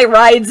guy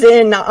rides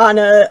in on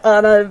a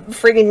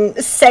friggin'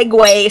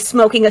 Segway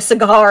smoking a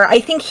cigar, I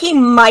think he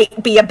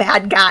might be a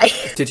bad guy.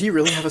 Did he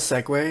really have a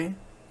Segway?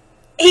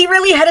 He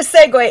really had a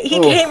Segway. He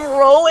came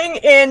rolling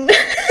in.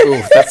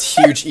 Ooh, that's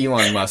huge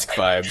Elon Musk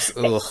vibes.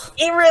 Ugh.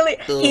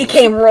 He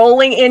came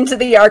rolling into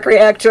the arc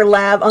reactor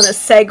lab on a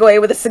Segway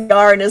with a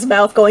cigar in his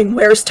mouth going,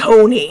 "Where's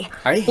Tony?"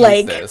 I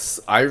hate this.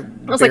 I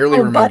barely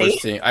remember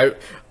seeing...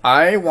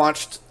 I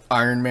watched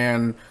Iron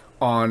Man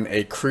on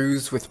a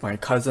cruise with my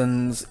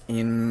cousins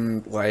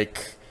in,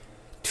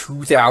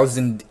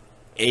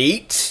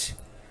 2008.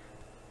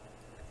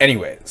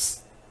 Anyways...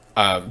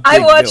 I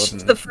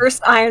watched the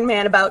first Iron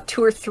Man about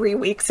 2 or 3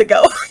 weeks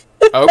ago.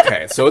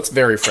 Okay, so it's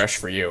very fresh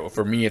for you.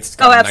 For me, it's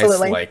got a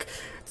nice,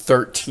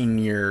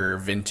 13-year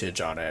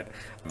vintage on it.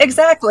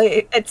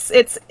 Exactly.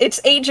 It's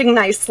aging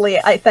nicely,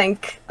 I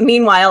think.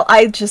 Meanwhile,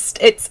 I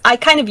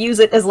kind of use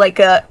it as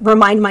a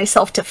remind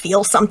myself to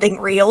feel something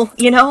real,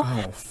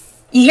 Oh.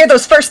 You hear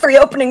those first 3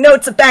 opening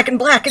notes of Back in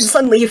Black, and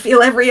suddenly you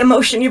feel every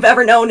emotion you've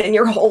ever known in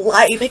your whole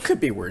life. It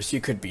could be worse.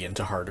 You could be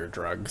into harder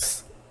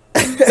drugs.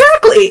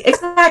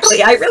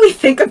 Exactly. I really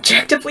think,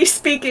 objectively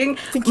speaking,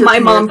 my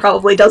mom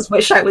probably does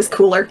wish I was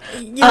cooler.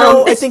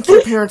 I think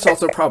your parents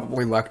also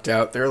probably lucked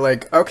out. They're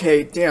like,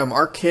 okay, damn,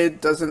 our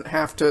kid doesn't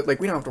have to,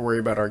 we don't have to worry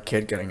about our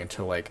kid getting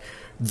into,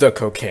 the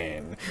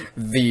cocaine.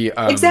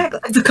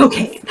 Exactly, the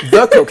cocaine.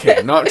 The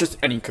cocaine, not just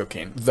any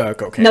cocaine, the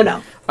cocaine.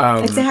 No.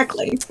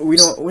 Exactly. We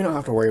don't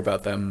have to worry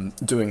about them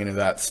doing any of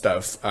that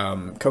stuff.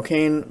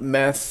 Cocaine,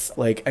 meth,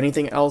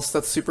 anything else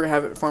that's super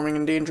habit-forming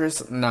and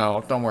dangerous,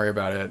 no, don't worry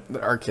about it.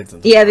 Our kids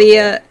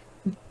into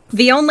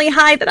the only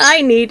high that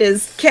I need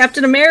is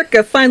Captain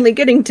America finally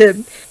getting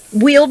to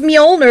wield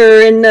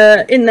Mjolnir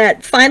in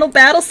that final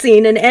battle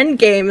scene in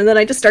Endgame, and then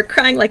I just start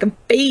crying like a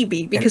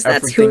baby because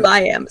that's who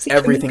I am.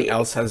 Everything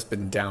else has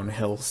been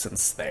downhill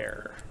since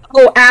there.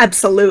 Oh,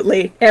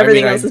 absolutely.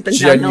 Everything else has been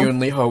downhill. I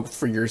genuinely hope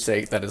for your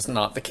sake that is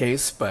not the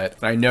case, but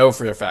I know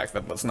for a fact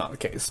that that's not the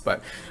case.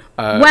 But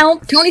well,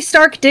 Tony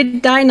Stark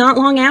did die not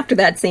long after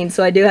that scene,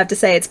 so I do have to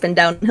say it's been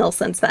downhill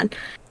since then.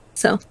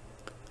 So,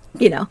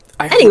 I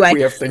hope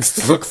we have things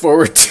to look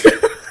forward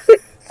to.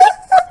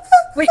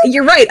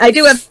 You're right. I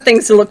do have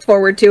things to look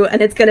forward to,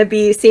 and it's going to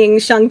be seeing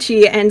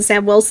Shang-Chi and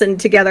Sam Wilson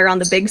together on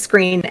the big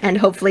screen, and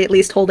hopefully at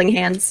least holding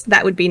hands.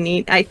 That would be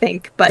neat, I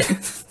think.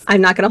 But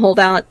I'm not going to hold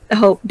out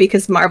hope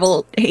because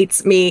Marvel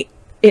hates me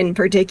in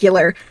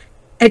particular.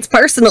 It's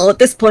personal at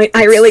this point.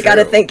 I really got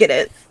to think it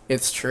is.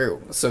 It's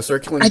true. So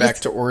circling back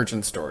to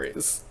origin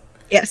stories.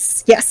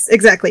 Yes,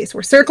 exactly. So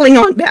we're circling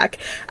on back.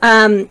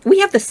 We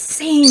have the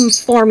same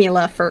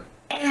formula for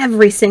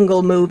every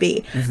single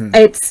movie. Mm-hmm.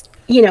 It's,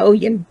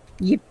 you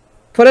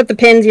put up the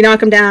pins, you knock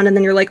them down, and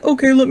then you're like,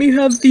 okay, let me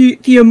have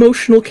the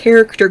emotional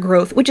character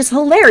growth, which is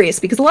hilarious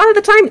because a lot of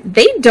the time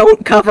they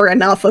don't cover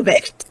enough of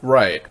it.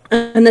 Right.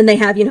 And then they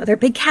have, their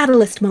big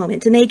catalyst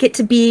moment, and they get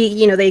to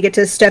be, they get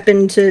to step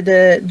into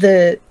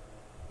the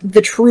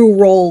true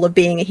role of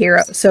being a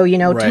hero. So,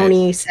 right.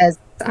 Tony says,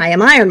 I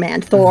am Iron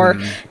Man. Thor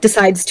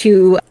decides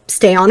to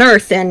stay on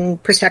Earth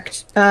and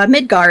protect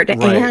Midgard.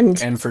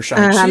 Right. And for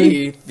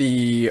Shang-Chi,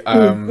 the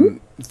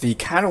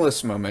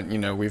catalyst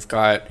moment, we've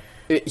got...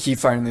 he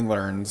finally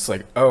learns,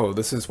 like, oh,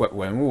 this is what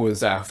Wenwu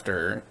was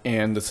after,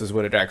 and this is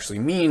what it actually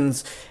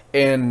means.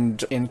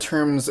 And in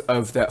terms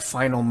of that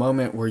final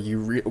moment where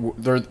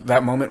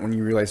that moment when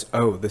you realize,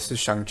 oh, this is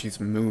Shang-Chi's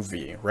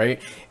movie,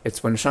 right?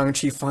 It's when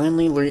Shang-Chi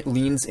finally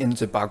leans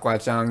into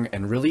Baguazhang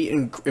and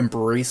really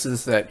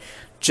embraces that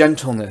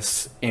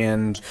gentleness,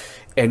 and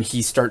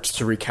he starts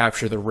to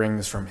recapture the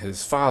rings from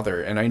his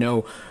father. And I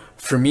know,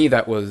 for me,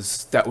 that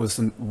was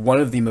one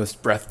of the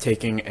most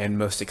breathtaking and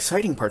most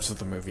exciting parts of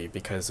the movie,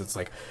 because it's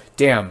like,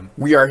 damn,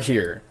 we are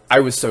here. I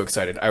was so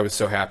excited. I was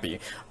so happy.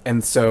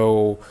 And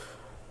so,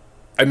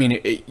 I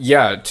mean,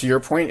 yeah, to your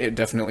point, it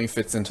definitely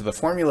fits into the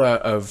formula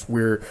of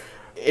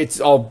it's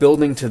all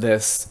building to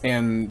this.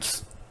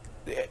 And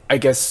I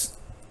guess,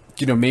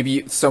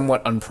 maybe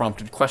somewhat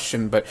unprompted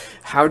question, but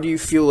how do you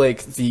feel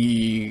like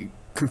the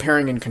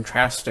comparing and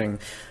contrasting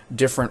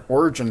different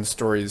origin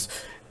stories,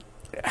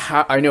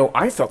 I know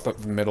I felt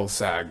that the middle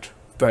sagged,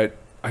 but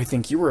I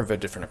think you were of a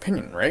different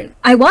opinion, right?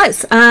 I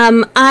was.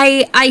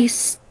 I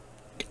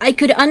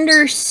could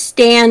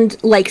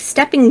understand, like,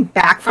 stepping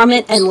back from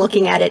it and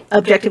looking at it,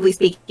 objectively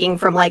speaking,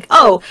 from, like,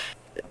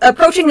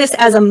 approaching this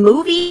as a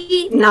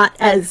movie, not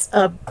as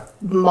a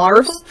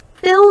Marvel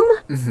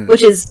film,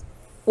 which is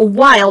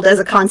wild as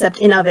a concept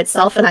in of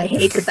itself, and I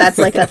hate that that's,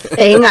 like, a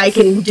thing I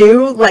can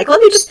do. Like,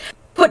 let me just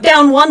put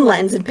down one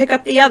lens and pick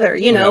up the other,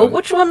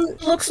 which one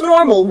looks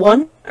normal,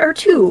 one or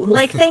two?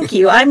 Like, thank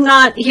you. I'm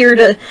not here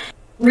to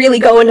really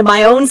go into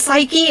my own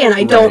psyche, and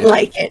I don't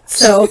like it.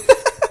 So,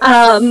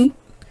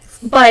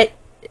 but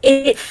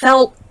it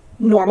felt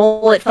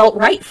normal. It felt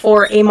right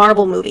for a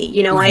Marvel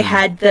movie. I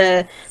had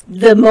the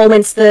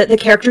moments, the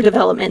character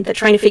development, the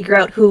trying to figure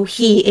out who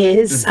he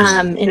is,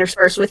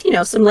 interspersed with,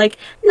 some, like,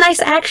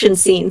 nice action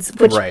scenes,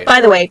 which,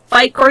 by the way,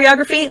 fight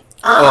choreography,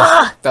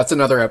 that's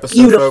another episode,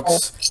 beautiful.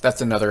 Folks. That's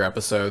another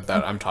episode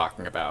that I'm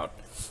talking about.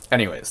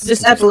 Anyways.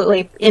 Just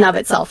absolutely in of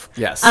itself.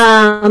 Yes.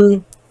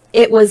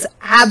 It was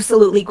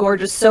absolutely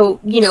gorgeous. So,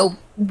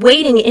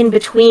 waiting in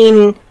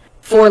between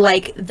for,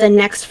 like, the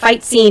next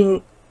fight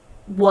scene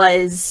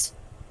was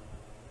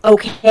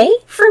okay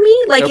for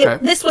me.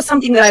 Like, this was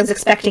something that I was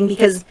expecting,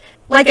 because,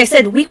 like I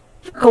said, we were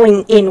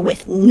going in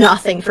with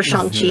nothing for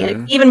Shang-Chi,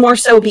 and even more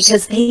so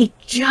because they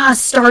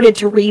just started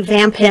to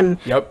revamp him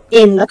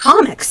in the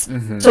comics.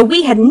 So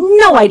we had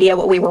no idea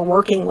what we were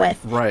working with.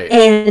 Right.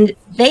 And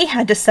they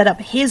had to set up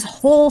his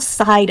whole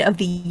side of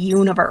the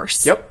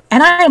universe. Yep.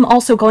 And I am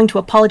also going to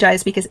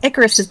apologize, because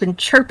Icarus has been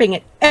chirping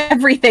at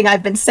everything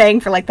I've been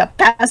saying for, like, the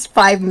past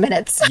 5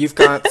 minutes. You've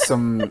got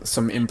some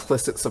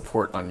implicit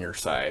support on your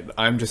side.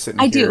 I'm just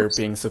sitting here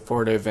being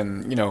supportive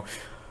and,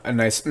 a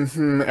nice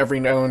every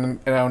now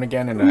and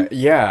again, and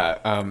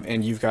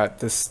and you've got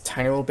this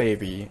tiny little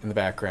baby in the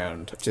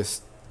background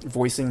just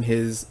voicing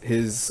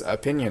his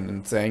opinion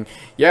and saying,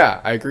 yeah,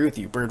 I agree with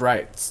you, bird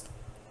rights.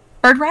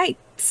 Bird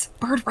rights.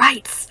 Bird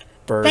rights.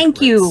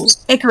 Thank you,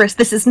 Icarus.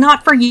 This is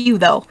not for you,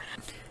 though.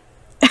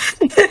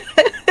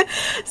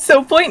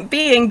 So, point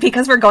being,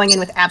 because we're going in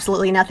with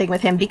absolutely nothing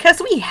with him,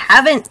 because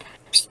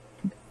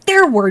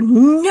there were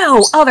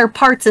no other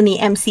parts in the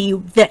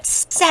MCU that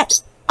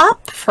set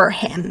up for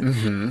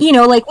him.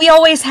 Like, we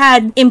always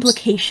had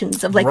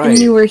implications of, like, the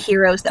newer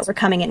heroes that were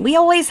coming in. We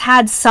always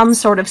had some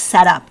sort of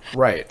setup.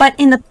 Right. But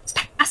in the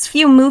past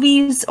few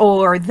movies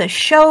or the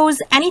shows,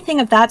 anything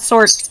of that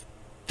sort,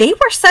 they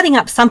were setting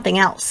up something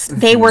else.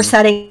 They were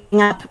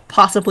setting up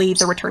possibly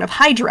the return of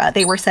Hydra.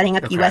 They were setting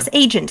up US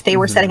Agent. They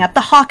were setting up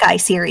the Hawkeye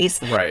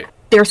series. Right.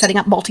 They were setting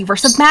up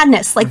Multiverse of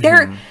Madness. Like,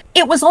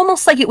 it was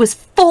almost like it was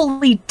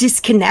fully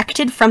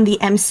disconnected from the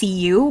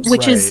MCU,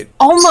 which is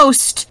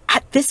almost,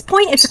 at this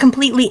point, it's a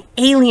completely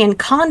alien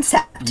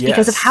concept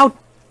because of how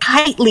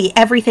tightly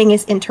everything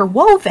is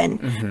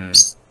interwoven.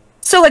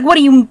 So, like, what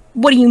do you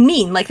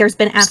mean? Like, there's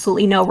been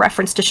absolutely no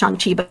reference to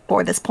Shang-Chi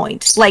before this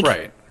point. Like,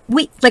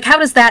 how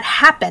does that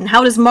happen?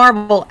 How does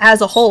Marvel as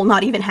a whole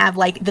not even have,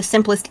 like, the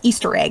simplest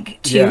Easter egg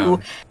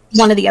to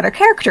one of the other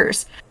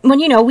characters?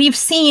 When, we've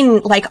seen,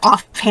 like,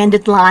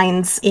 offhanded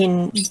lines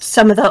in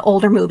some of the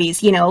older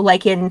movies,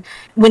 like in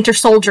Winter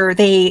Soldier,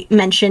 they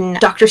mention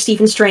Dr.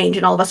 Stephen Strange,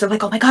 and all of us are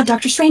like, oh my god,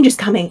 Dr. Strange is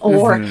coming.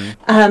 Or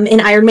in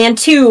Iron Man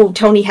 2,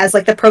 Tony has,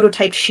 like, the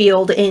prototype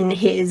shield in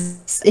his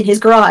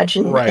garage,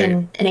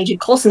 and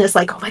Agent Coulson is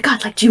like, oh my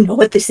god, like, do you know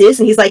what this is?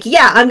 And he's like,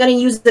 yeah, I'm gonna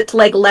use it to,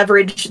 like,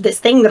 leverage this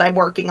thing that I'm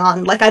working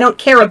on. Like, I don't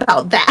care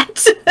about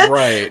that.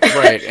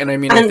 Right. And I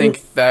mean, I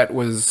think that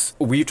was,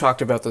 we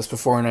talked about this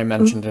before, and I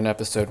mentioned in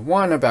episode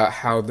 1 about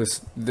how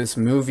this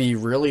movie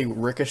really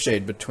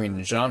ricocheted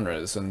between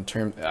genres.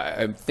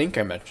 I think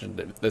I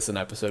mentioned this in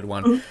episode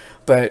 1,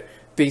 but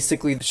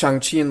basically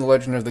Shang-Chi and the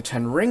Legend of the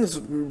Ten Rings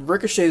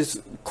ricochets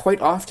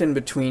quite often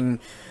between,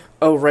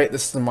 oh right,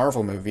 this is a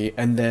Marvel movie,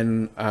 and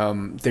then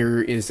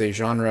there is a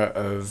genre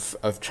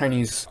of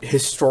Chinese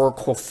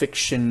historical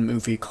fiction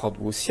movie called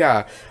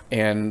wuxia,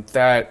 and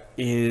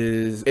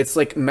it's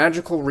like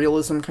magical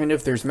realism, kind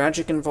of. There's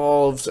magic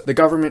involved. The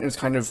government is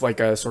kind of like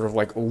a sort of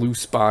like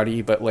loose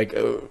body, but like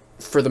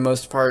for the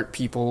most part,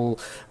 people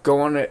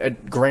go on a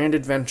grand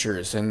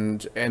adventures,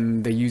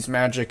 and they use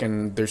magic,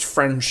 and there's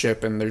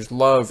friendship, and there's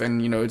love,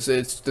 and, you know, it's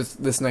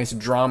this nice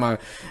drama.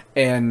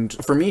 And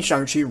for me,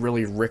 Shang-Chi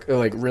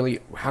really,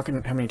 how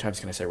many times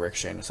can I say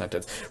ricochet in a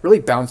sentence? Really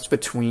bounced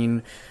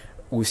between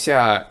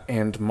wuxia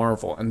and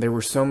Marvel, and there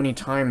were so many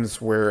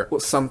times where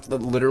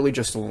literally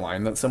just a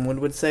line that someone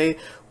would say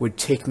would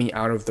take me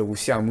out of the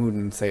wuxia mood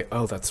and say,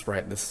 oh, that's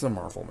right, this is a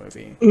Marvel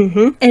movie.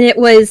 Mm-hmm. And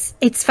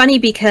it's funny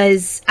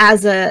because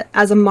as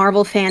a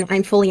Marvel fan,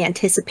 I'm fully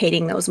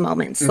anticipating those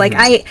moments. Mm-hmm.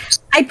 Like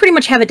I pretty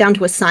much have it down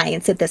to a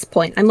science at this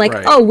point. I'm like,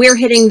 oh, we're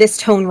hitting this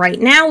tone right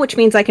now, which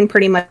means I can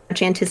pretty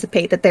much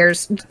anticipate that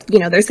there's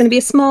going to be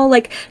a small,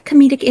 like,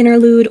 comedic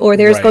interlude, or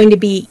there's going to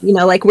be,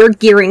 like, we're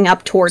gearing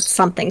up towards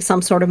something,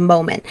 some sort of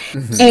moment.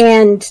 Mm-hmm.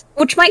 And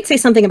which might say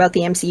something about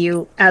the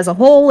MCU as a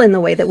whole, and the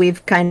way that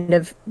we've kind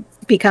of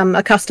become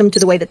accustomed to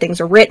the way that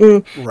things are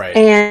written. Right.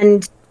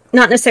 And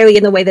not necessarily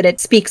in the way that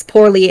it speaks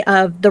poorly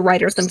of the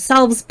writers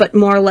themselves, but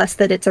more or less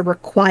that it's a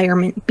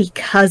requirement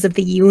because of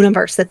the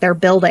universe that they're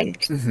building.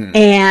 Mm-hmm.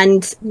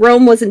 And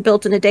Rome wasn't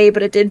built in a day,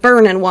 but it did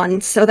burn in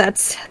one. So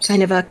that's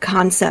kind of a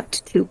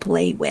concept to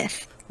play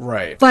with.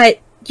 Right. But,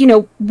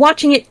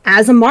 watching it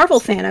as a Marvel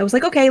fan, I was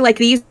like, okay, like,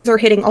 these are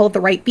hitting all of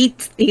the right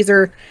beats. These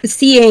are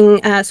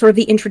seeing sort of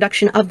the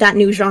introduction of that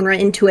new genre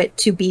into it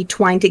to be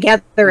twined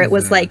together. Mm-hmm. It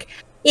was like,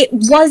 it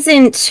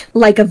wasn't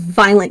like a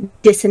violent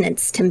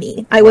dissonance to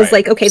me. I was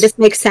like, okay, this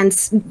makes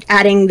sense,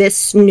 adding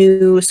this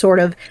new sort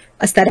of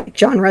aesthetic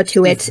genre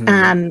to it,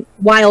 mm-hmm.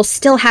 While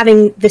still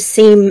having the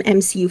same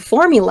MCU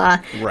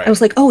formula. Right. I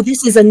was like, oh,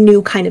 this is a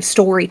new kind of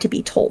story to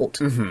be told,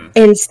 mm-hmm.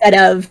 instead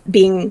of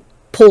being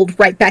pulled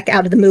right back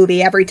out of the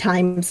movie every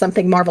time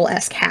something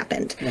Marvel-esque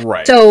happened.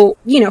 Right. So,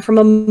 from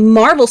a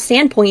Marvel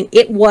standpoint,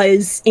 it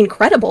was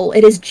incredible.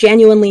 It is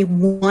genuinely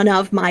one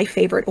of my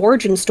favorite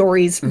origin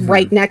stories, mm-hmm.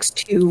 right next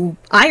to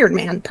Iron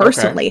Man,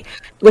 personally,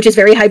 which is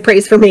very high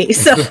praise for me.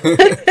 So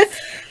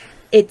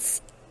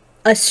it's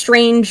a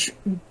strange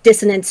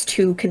dissonance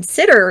to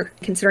considering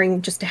my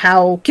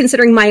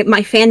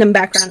fandom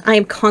background. I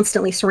am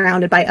constantly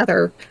surrounded by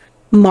other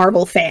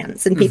Marvel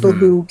fans and people mm-hmm.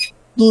 who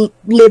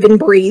live and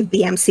breathe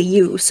the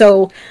MCU.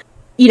 So,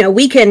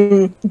 we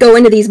can go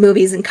into these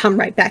movies and come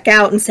right back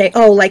out and say,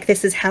 oh, like,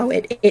 this is how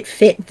it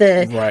fit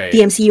the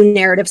MCU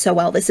narrative so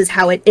well. This is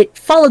how it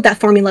followed that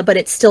formula, but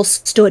it still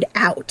stood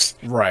out.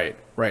 Right.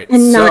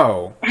 And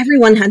not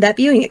everyone had that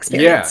viewing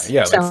experience.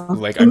 Yeah.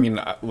 So, I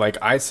mean, like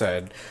I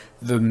said,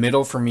 the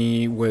middle for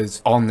me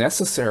was all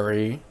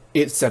necessary.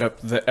 It set up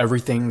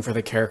everything for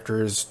the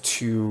characters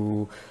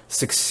to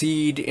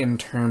succeed in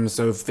terms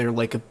of their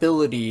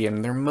likability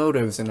and their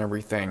motives and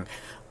everything.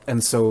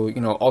 And so,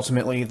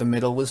 ultimately the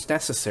middle was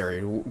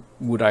necessary.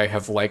 Would I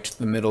have liked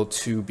the middle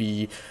to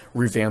be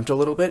revamped a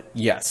little bit?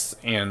 Yes.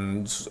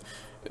 And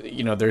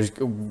there's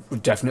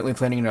definitely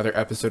planning another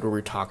episode where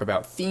we talk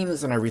about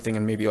themes and everything,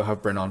 and maybe I'll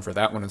have Bryn on for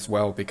that one as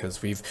well, because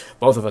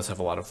both of us have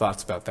a lot of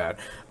thoughts about that.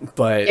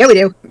 But yeah, we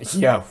do.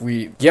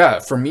 Yeah,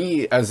 for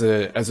me as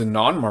a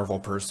non-Marvel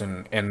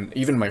person, and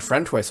even my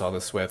friend who I saw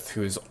this with,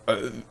 who's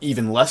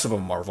even less of a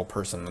Marvel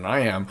person than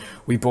I am,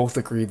 we both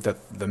agreed that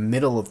the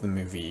middle of the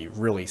movie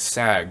really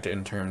sagged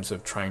in terms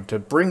of trying to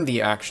bring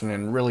the action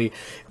and really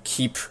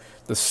keep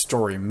the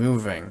story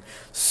moving.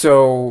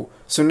 So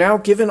now,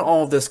 given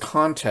all this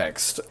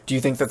context, do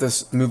you think that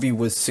this movie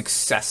was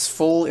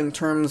successful in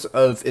terms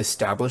of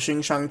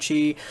establishing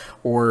Shang-Chi?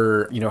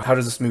 Or, how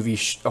does this movie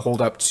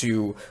hold up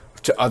to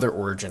other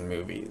origin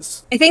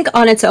movies? I think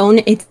on its own,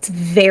 it's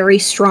very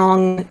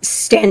strong,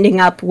 standing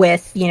up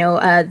with,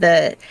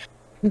 to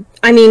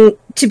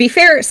be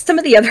fair, some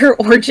of the other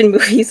origin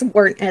movies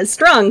weren't as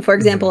strong. For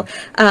example,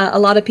 mm-hmm. A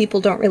lot of people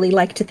don't really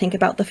like to think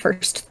about the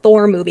first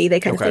Thor movie.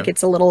 They kind of think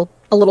it's a little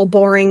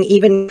boring,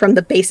 even from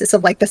the basis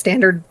of, like, the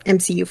standard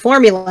MCU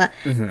formula.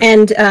 Mm-hmm.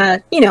 And,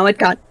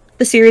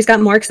 the series got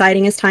more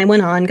exciting as time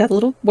went on, got a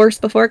little worse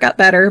before it got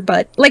better.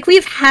 But, like,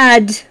 I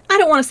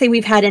don't want to say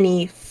we've had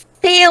any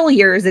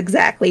failures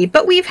exactly,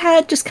 but we've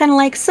had just kind of,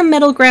 like, some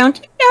middle ground.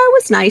 Yeah, it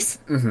was nice.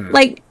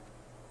 Mm-hmm.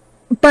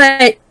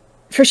 But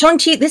for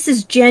Shang-Chi, this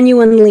is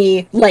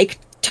genuinely, like,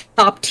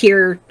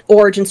 top-tier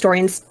origin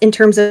story in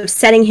terms of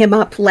setting him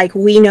up like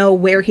we know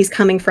where he's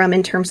coming from,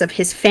 in terms of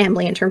his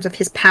family, in terms of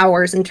his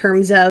powers, in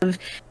terms of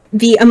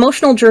the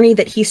emotional journey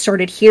that he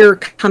started here,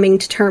 coming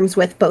to terms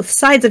with both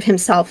sides of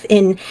himself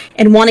and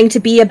wanting to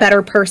be a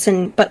better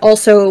person, but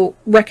also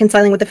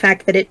reconciling with the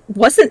fact that it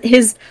wasn't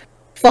his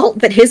fault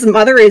that his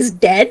mother is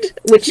dead,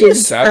 which he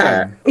was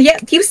 7.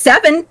 He was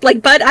 7.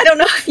 Like, but I don't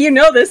know if you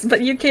know this,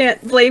 but you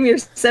can't blame your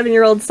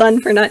 7-year-old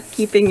son for not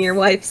keeping your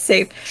wife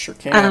safe. Sure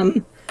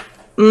can.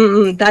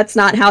 That's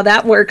not how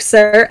that works,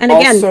 sir. And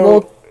also,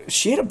 again,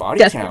 she had a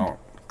body count.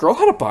 Girl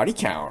had a body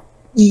count.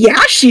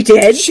 Yeah, she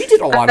did. She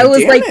did a lot of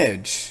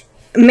damage.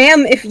 Like,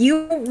 ma'am, if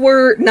you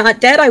were not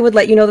dead, I would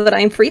let you know that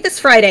I am free this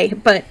Friday.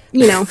 But,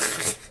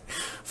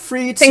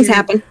 things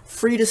happen.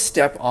 Free to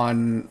step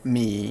on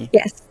me.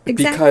 Yes,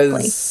 exactly.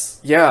 Because,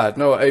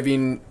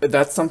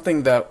 that's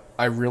something that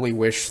I really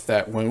wish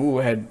that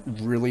Wenwu had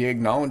really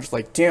acknowledged,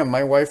 like, damn,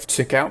 my wife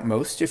took out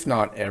most, if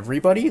not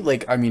everybody.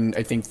 Like, I mean,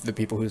 I think the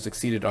people who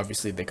succeeded,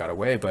 obviously, they got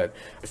away, but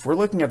if we're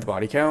looking at the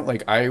body count,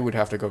 like, I would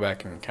have to go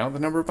back and count the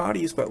number of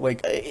bodies, but,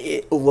 like,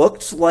 it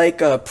looked like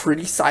a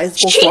pretty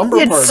sizable slumber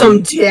party. She did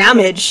some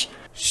damage.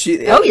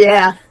 Oh,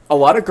 yeah. A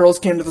lot of girls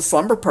came to the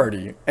slumber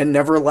party and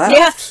never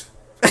left.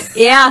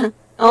 Yeah.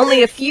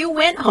 Only a few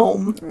went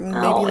home.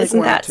 Maybe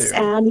isn't that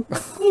sad?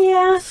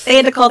 Yeah. They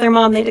had to call their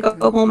mom. They had to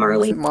go home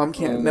early. Mom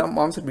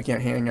said we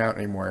can't hang out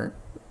anymore.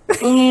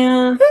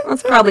 Yeah.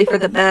 That's probably for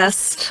the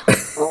best.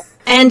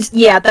 And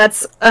yeah,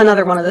 that's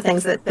another one of the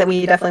things that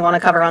we definitely want to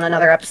cover on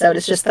another episode.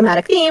 Is just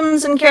thematic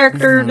themes and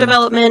character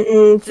development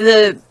and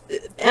the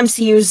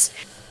MCU's,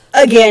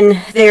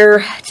 again,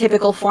 their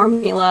typical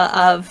formula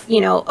of,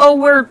 you know, oh,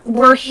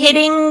 we're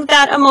hitting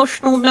that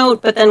emotional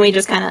note, but then we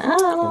just kind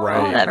of,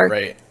 whatever.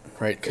 Right.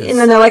 And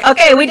then they're like,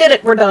 okay, we did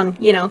it, we're done.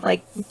 You know,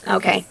 like,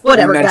 okay,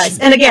 whatever, guys.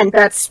 And again,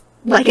 that's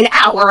like an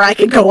hour I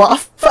could go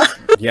off.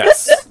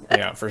 Yes,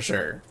 yeah, for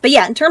sure. But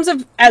yeah, in terms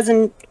of as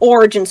an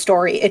origin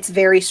story, it's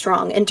very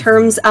strong. In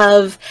terms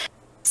of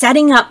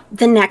setting up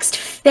the next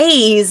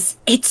phase,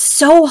 it's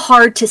so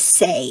hard to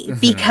say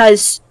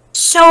because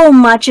so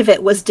much of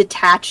it was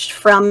detached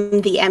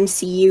from the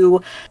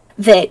MCU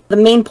that the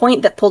main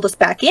point that pulled us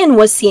back in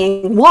was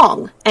seeing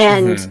Wong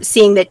and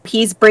seeing that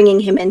he's bringing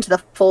him into the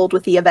fold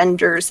with the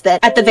Avengers,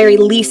 that at the very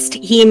least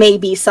he may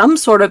be some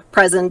sort of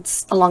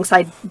presence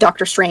alongside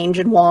Doctor Strange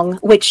and Wong,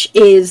 which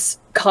is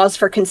cause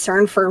for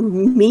concern for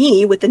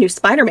me with the new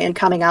Spider-Man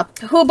coming up.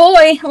 Oh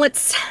boy,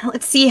 let's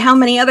see how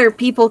many other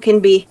people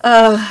can be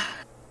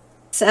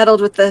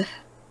saddled with the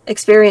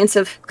experience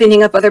of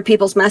cleaning up other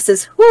people's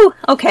messes. Whew,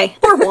 okay.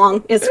 Poor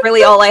Wong is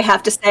really all I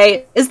have to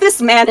say, is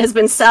this man has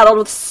been saddled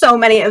with so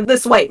many of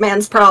this white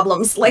man's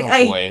problems.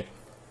 Like,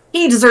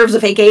 he deserves a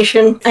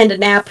vacation and a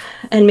nap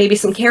and maybe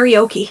some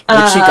karaoke.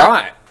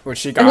 Which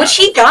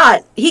she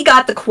got. He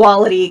got the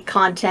quality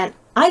content.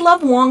 I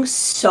love Wong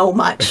so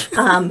much.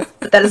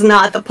 But that is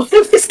not the point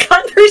of this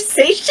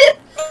conversation.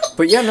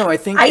 But yeah, no, I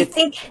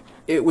think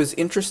it was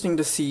interesting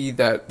to see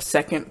that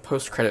second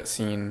post-credit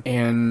scene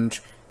and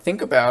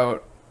think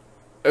about,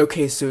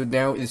 okay, so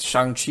now is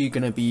Shang-Chi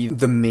going to be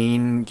the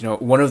main, you know,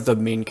 one of the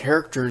main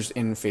characters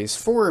in Phase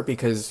 4?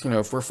 Because, you know,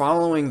 if we're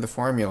following the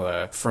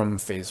formula from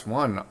Phase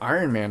 1,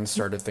 Iron Man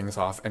started things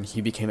off and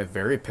he became a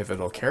very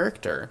pivotal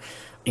character.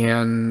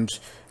 And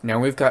now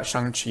we've got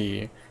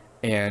Shang-Chi,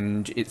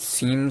 and it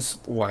seems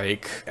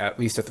like, at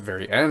least at the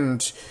very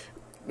end,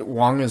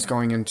 Wong is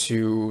going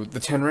into the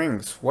Ten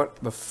Rings. What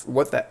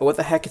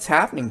the heck is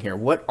happening here?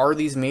 What are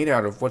these made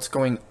out of? What's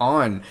going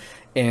on?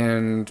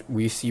 And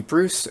we see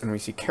Bruce and we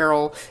see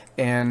Carol,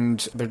 and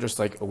they're just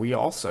like, we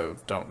also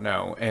don't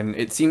know. And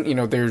it seems, you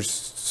know, there's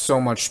so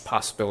much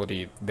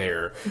possibility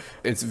there.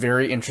 It's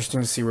very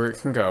interesting to see where it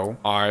can go.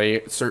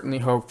 I certainly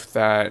hope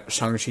that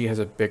Shang-Chi has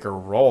a bigger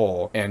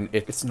role, and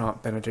it's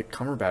not Benedict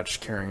Cumberbatch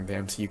carrying the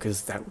MCU,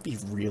 because that would be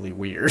really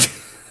weird.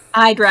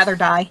 I'd rather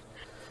die.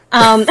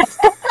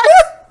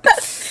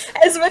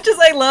 As much as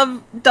I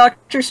love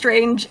Doctor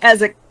Strange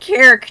as a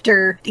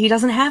character, he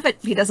doesn't have it.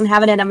 He doesn't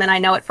have it in him, and I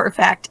know it for a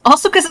fact.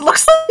 Also, because it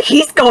looks like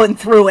he's going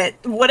through it.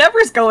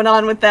 Whatever's going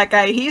on with that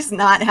guy, he's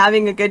not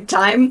having a good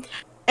time.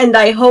 And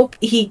I hope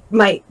he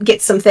might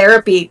get some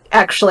therapy,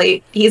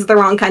 actually. He's the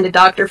wrong kind of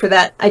doctor for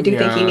that. I do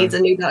think he needs a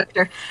new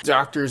doctor.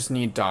 Doctors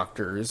need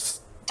doctors.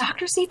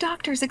 Doctors need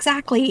doctors,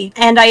 exactly.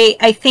 And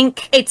I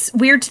think it's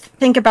weird to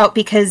think about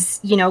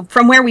because, you know,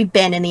 from where we've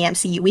been in the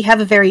MCU, we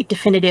have a very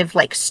definitive,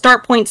 like,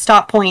 start point,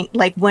 stop point,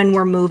 like, when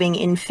we're moving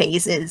in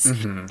phases.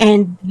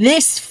 And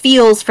this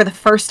feels, for the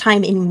first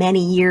time in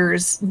many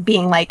years,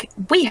 being like,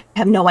 we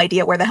have no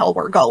idea where the hell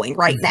we're going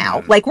right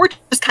now. Like, we're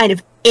just kind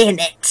of in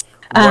it.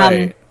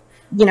 Right.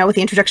 You know, with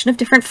the introduction of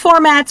different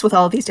formats, with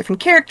all of these different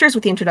characters,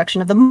 with the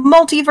introduction of the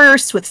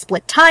multiverse, with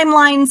split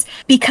timelines,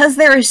 because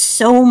there is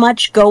so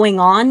much going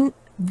on,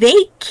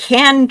 they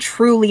can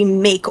truly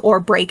make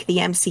or break the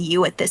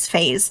MCU at this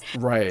phase.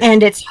 Right.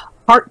 And it's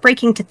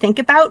heartbreaking to think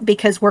about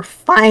because we're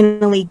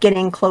finally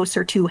getting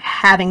closer to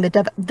having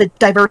the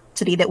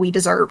diversity that we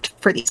deserved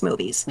for these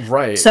movies.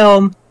 Right.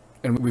 So...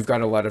 And we've got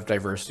a lot of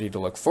diversity to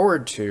look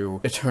forward to.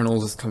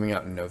 Eternals is coming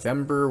out in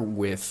November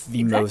with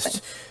the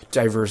most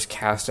diverse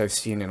cast I've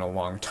seen in a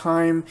long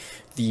time.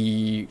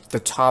 The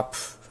top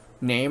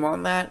name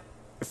on that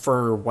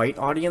for white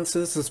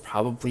audiences is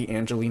probably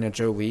Angelina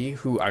Jolie,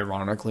 who,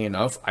 ironically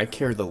enough, I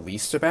care the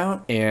least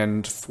about.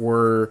 And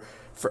for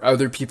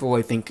other people,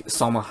 I think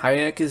Salma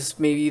Hayek is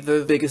maybe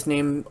the biggest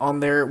name on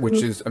there,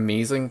 which is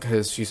amazing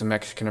because she's a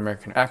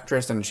Mexican-American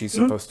actress and she's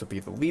supposed to be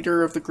the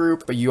leader of the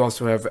group. But you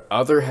also have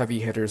other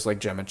heavy hitters like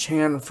Gemma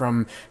Chan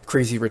from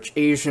Crazy Rich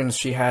Asians.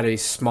 She had a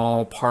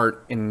small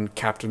part in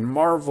Captain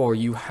Marvel.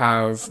 You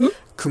have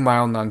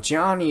Kumail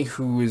Nanjiani,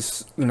 who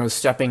is,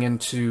 stepping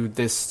into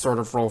this sort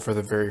of role for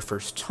the very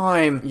first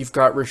time. You've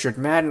got Richard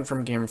Madden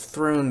from Game of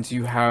Thrones.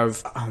 You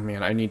have, oh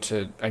man, I need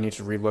to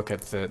relook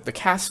at the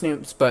cast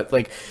names, but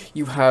like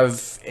you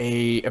have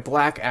a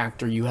black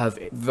actor, you have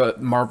the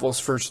Marvel's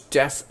first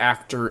deaf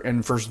actor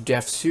and first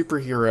deaf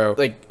superhero.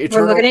 Like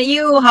We're looking at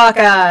you,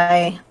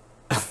 Hawkeye.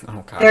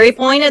 Oh, God. Very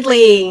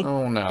pointedly.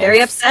 Oh, no.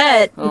 Very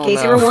upset, in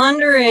case you were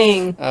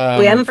wondering.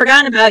 We haven't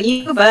forgotten about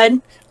you,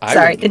 bud.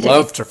 I would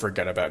love to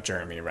forget about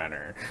Jeremy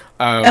Renner.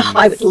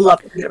 I would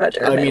love to forget about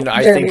Jeremy. I mean,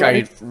 I think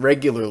I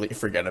regularly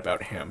forget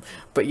about him.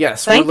 But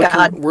yes,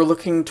 we're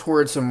looking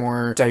towards a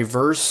more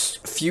diverse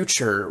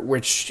future,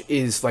 which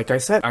is, like I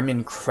said, I'm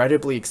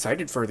incredibly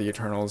excited for the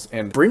Eternals.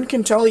 And Bryn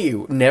can tell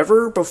you,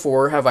 never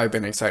before have I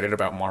been excited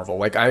about Marvel.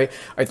 Like, I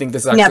think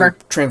this actually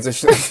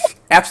transitions...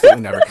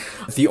 Absolutely never.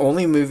 The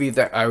only movie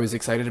that I was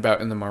excited about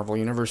in the Marvel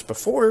Universe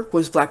before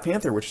was Black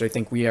Panther, which I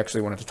think we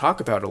actually wanted to talk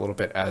about a little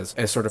bit as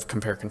sort of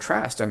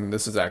compare-contrast. And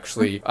this is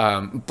actually...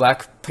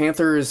 Black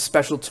Panther is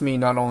special to me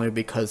not only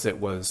because it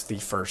was the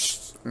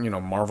first,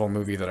 Marvel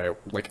movie that I,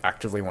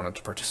 actively wanted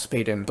to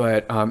participate in,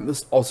 but this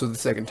is also the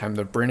second time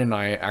that Bryn and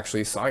I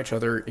actually saw each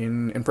other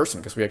in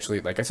person, because we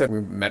actually, like I said,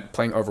 we met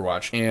playing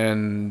Overwatch,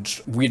 and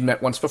we'd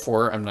met once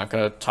before. I'm not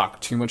going to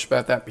talk too much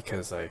about that,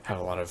 because I had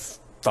a lot of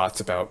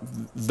thoughts about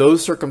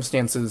those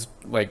circumstances,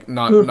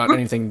 not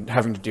anything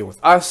having to deal with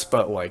us,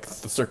 but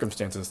the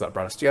circumstances that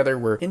brought us together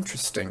were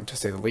interesting, to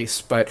say the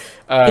least. But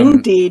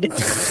indeed.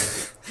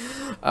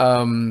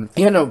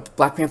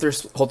 Black Panther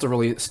holds a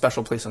really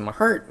special place in my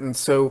heart, and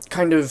so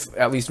kind of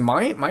at least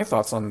my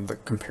thoughts on the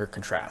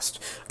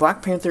compare-contrast.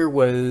 Black Panther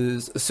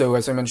was, so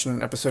as I mentioned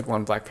in episode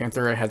 1, Black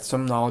Panther, I had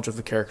some knowledge of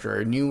the character.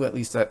 I knew at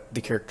least that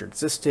the character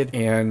existed,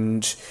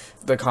 and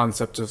the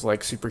concept of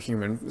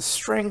superhuman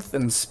strength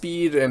and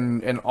speed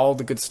and all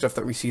the good stuff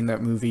that we see in that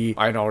movie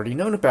I'd already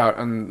known about,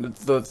 and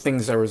the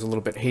things I was a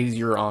little bit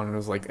hazier on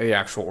was the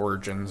actual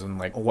origins and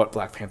what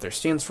Black Panther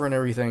stands for and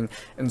everything.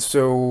 And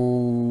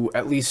so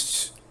at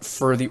least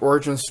for the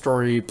origin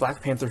story,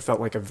 Black Panther felt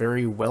like a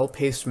very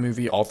well-paced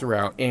movie all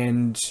throughout.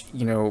 And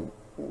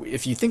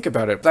if you think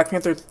about it, Black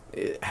Panther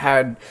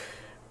had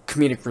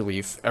comedic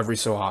relief every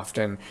so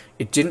often.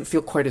 It didn't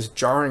feel quite as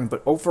jarring,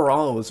 but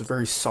overall it was a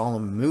very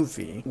solemn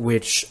movie,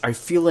 which I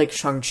feel like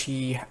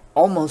Shang-Chi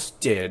almost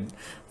did,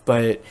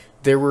 but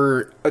there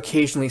were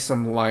occasionally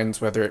some lines,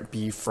 whether it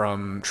be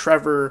from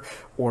Trevor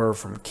or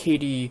from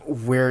Katie,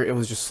 where it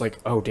was just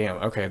oh damn,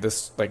 okay,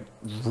 this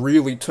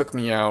really took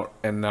me out,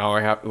 and now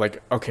I have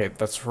okay,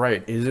 that's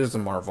right, it is a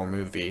Marvel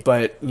movie.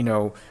 But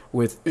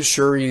with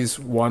Shuri's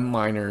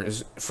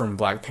one-liners from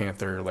Black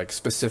Panther,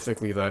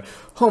 specifically the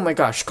 "oh my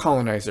gosh,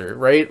 colonizer,"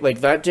 right?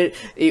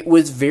 It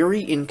was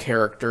very in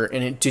character,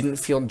 and it didn't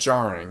feel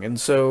jarring. And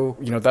so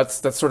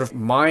that's sort of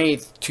my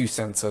 2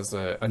 cents as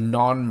a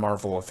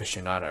non-Marvel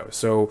aficionado.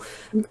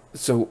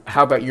 So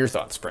how about your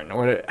thoughts, Bryn?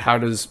 How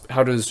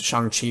does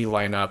Shang-Chi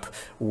line up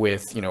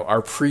with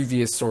our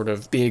previous sort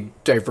of big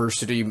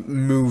diversity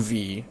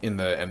movie in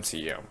the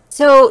MCU?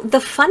 So the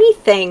funny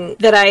thing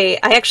that I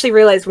actually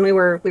realized when we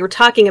were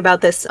talking about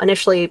this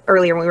initially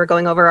earlier when we were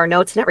going over our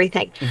notes and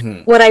everything,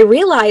 what I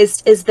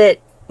realized is that,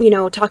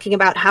 talking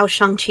about how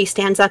Shang-Chi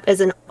stands up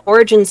as an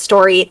origin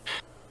story,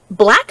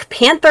 Black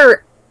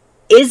Panther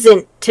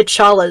isn't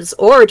T'Challa's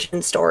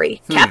origin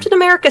story. Captain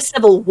America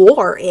Civil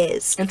War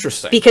is.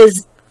 Interesting.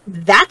 Because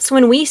that's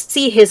when we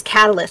see his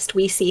catalyst.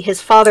 We see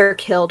his father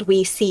killed.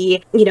 We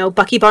see,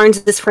 Bucky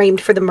Barnes is framed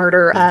for the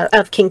murder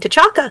of King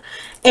T'Chaka.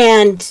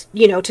 And,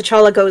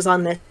 T'Challa goes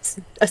on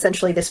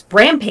essentially this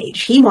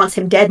rampage. He wants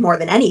him dead more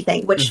than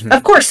anything, which,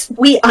 of course,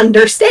 we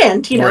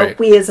understand. Right.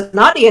 We as an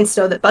audience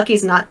know that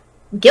Bucky's not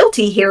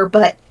guilty here,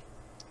 but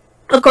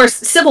of course,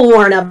 Civil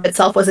War in of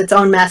itself was its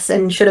own mess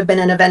and should have been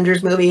an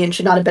Avengers movie and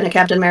should not have been a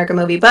Captain America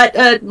movie. But,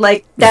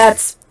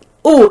 that's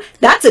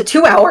a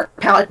 2-hour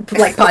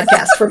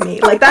podcast for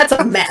me. That's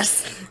a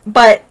mess.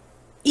 But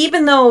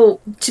even though,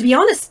 to be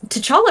honest,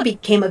 T'Challa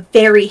became a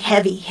very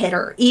heavy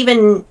hitter,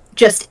 even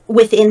just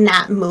within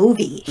that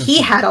movie.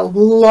 He had a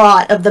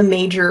lot of the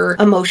major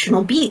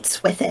emotional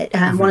beats with it.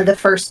 One of the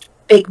first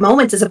big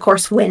moments is, of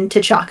course, when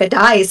T'Chaka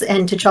dies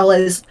and T'Challa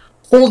is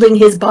holding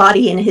his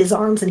body in his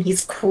arms and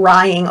he's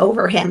crying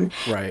over him.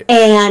 Right.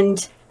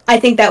 And I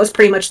think that was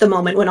pretty much the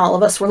moment when all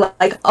of us were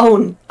like,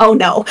 oh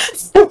no.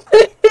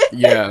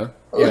 Yeah.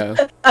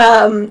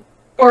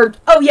 Or,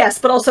 oh yes,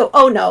 but also,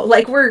 oh no,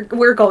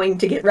 we're going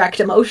to get wrecked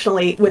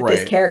emotionally with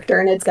this character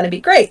and it's going to be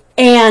great.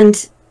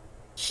 And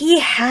he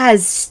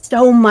has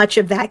so much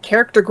of that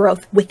character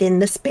growth within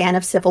the span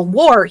of Civil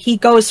War. He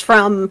goes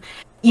from,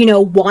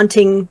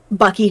 wanting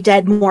Bucky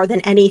dead more than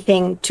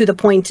anything to the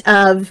point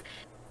of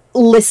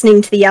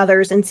listening to the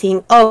others and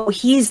seeing, oh,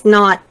 he's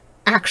not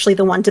actually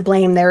the one to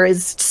blame. There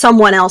is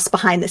someone else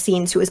behind the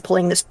scenes who is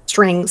pulling the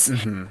strings.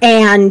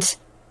 And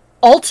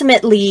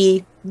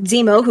ultimately,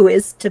 Zemo, who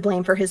is to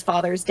blame for his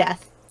father's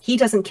death, he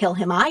doesn't kill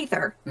him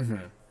either.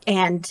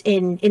 And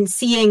in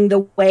seeing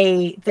the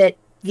way that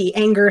the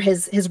anger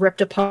has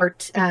ripped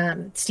apart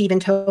Steve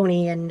and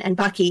Tony and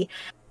Bucky,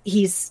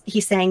 he's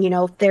saying,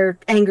 their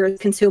anger is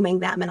consuming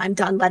them and I'm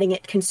done letting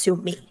it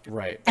consume me.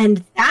 Right.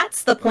 And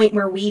that's the point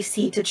where we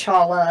see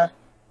T'Challa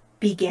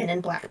begin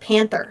in Black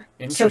Panther.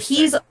 So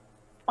he's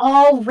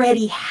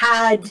already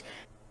had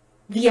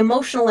the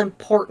emotional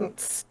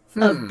importance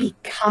of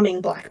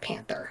becoming Black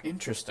Panther.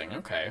 Interesting,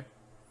 okay.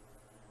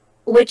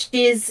 Which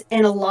is,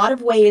 in a lot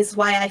of ways,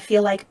 why I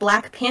feel like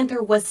Black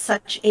Panther was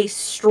such a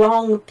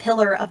strong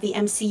pillar of the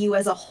MCU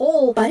as a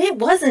whole, but it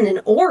wasn't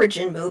an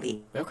origin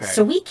movie. Okay.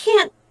 So we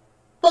can't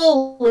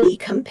fully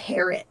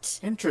compare it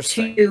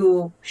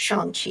to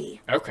Shang-Chi.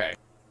 Okay.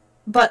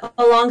 But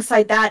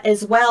alongside that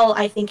as well,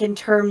 I think in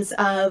terms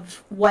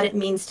of what it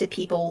means to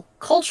people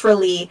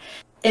culturally,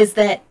 is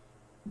that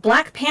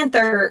Black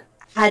Panther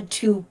had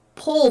to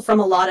pull from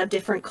a lot of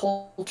different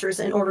cultures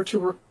in order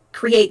to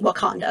create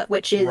Wakanda,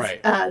 which is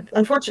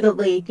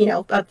unfortunately,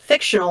 a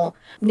fictional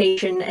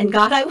nation. And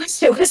God, I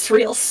wish it was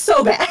real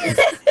so bad.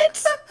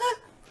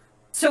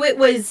 So it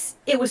was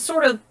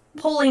sort of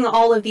pulling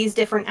all of these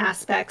different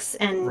aspects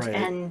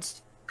and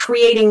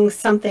creating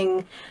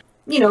something,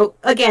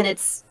 again,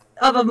 it's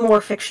of a more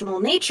fictional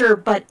nature,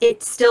 but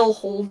it still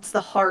holds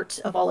the heart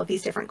of all of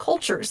these different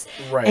cultures.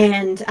 Right.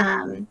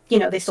 And,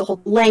 they still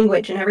hold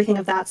language and everything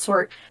of that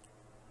sort.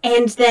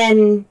 And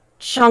then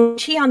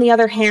Shang-Chi, on the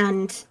other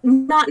hand,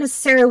 not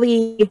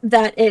necessarily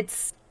that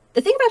it's... The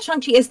thing about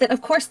Shang-Chi is that,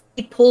 of course,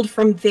 they pulled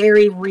from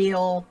very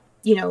real,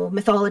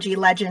 mythology,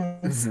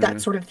 legends,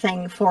 that sort of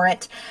thing for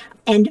it,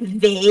 and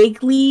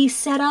vaguely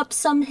set up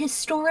some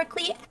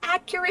historically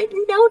accurate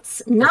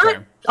notes. Not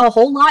a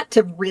whole lot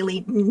to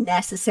really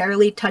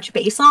necessarily touch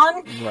base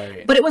on.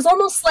 Right. But it was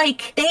almost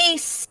like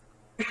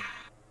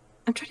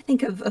I'm trying to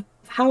think of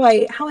how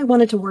I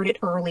wanted to word it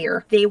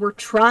earlier. They were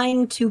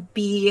trying to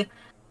be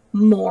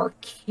more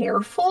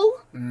careful.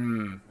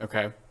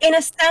 Okay. In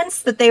a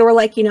sense that they were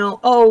like,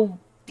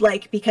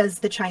 because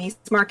the Chinese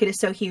market is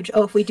so huge,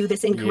 if we do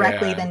this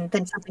incorrectly,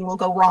 then something will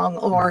go wrong.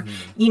 Or,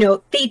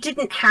 they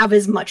didn't have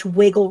as much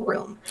wiggle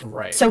room.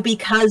 Right. So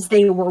because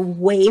they were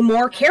way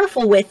more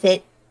careful with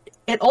it,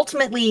 it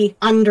ultimately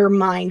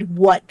undermined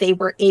what they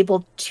were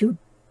able to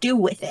do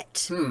with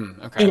it.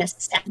 In a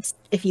sense,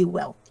 if you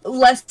will.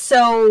 Less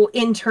so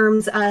in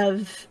terms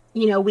of,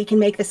 we can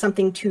make this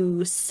something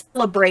to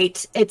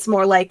celebrate. It's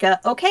more like,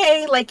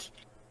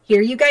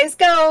 here you guys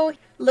go.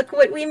 Look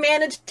what we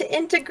managed to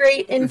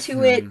integrate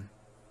into it.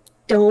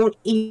 Don't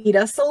eat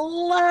us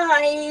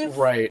alive.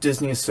 Right.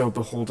 Disney is so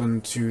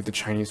beholden to the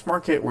Chinese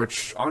market,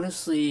 which,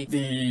 honestly,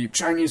 the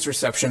Chinese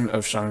reception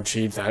of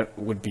Shang-Chi, that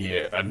would be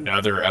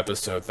another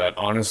episode that,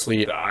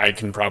 honestly, I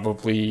can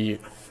probably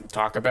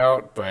talk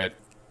about, but...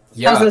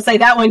 Yeah. I was going to say,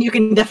 that one, you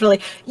can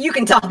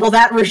topple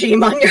that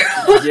regime on your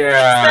own.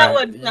 Yeah, that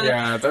one,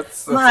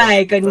 that's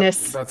my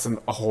goodness. That's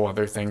a whole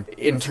other thing.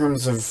 In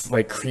terms of,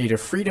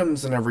 creative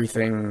freedoms and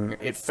everything,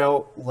 it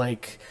felt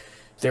like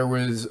there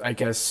was, I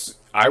guess...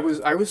 I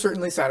was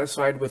certainly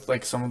satisfied with,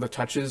 some of the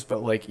touches,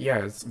 but,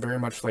 it's very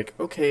much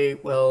okay,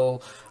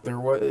 well,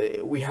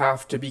 we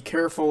have to be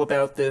careful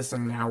about this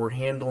and how we're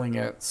handling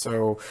it,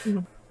 so,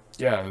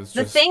 yeah, it was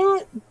The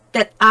thing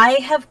that I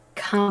have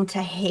come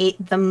to hate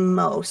the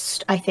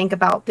most, I think,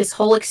 about this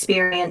whole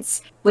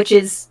experience, which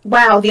is,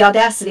 wow, the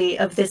audacity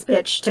of this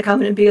bitch to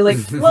come in and be like,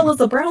 well, as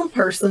a brown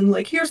person,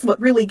 here's what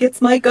really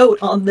gets my goat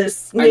on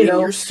this,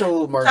 you're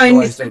still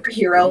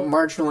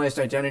marginalized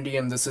identity,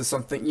 and this is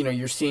something,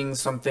 you're seeing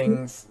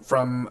something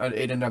from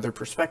in another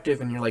perspective,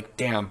 and you're like,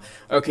 damn,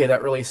 okay,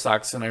 that really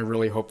sucks, and I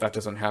really hope that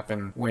doesn't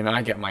happen when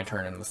I get my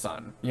turn in the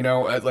sun.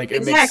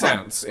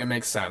 It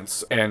makes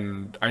sense,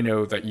 and I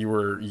know that you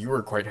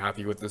were quite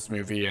happy with this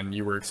movie, and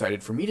you were excited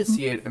for me to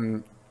see it,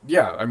 and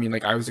yeah, I mean,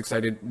 I was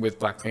excited with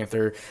Black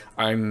Panther.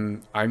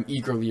 I'm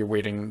eagerly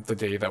awaiting the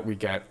day that we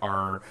get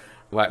our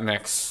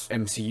Latinx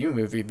MCU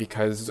movie,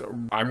 because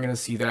I'm going to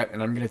see that,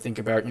 and I'm going to think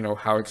about,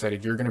 how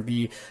excited you're going to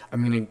be.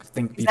 I'm going to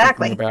be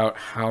thinking about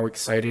how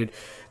excited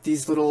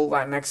these little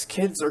Latinx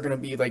kids are going to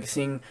be,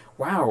 seeing,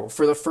 wow,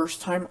 for the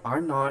first time,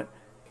 I'm not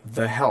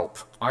the help.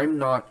 I'm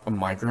not a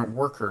migrant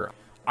worker.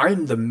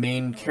 I'm the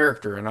main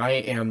character, and I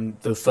am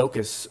the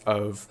focus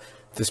of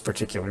this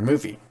particular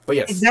movie. But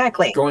yes,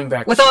 exactly. Going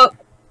back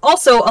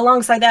also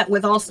alongside that,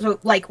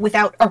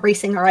 without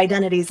erasing our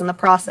identities in the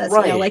process,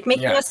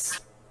 making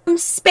us some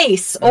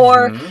space,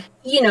 or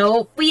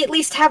we at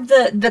least have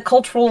the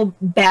cultural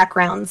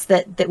backgrounds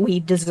that we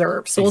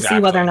deserve. So we'll see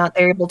whether or not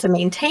they're able to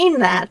maintain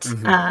that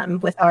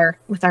with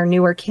our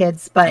newer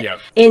kids. But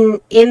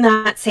in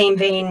that same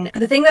vein,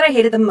 the thing that I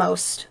hated the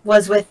most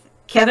was with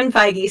Kevin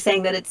Feige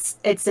saying that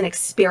it's an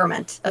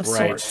experiment of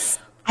sorts.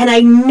 And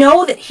I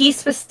know that he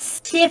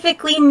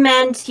specifically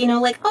meant, we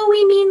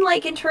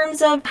mean in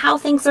terms of how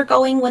things are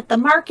going with the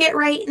market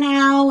right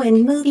now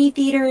and movie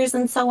theaters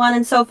and so on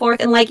and so forth.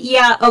 And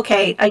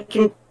okay,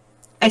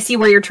 I see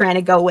where you're trying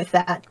to go with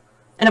that.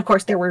 And of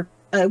course, there were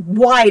a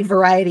wide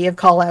variety of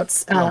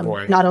call-outs,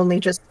 not only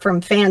just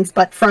from fans,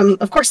 but from,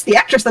 of course, the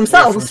actors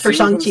themselves for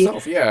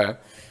Shang-Chi. Yeah.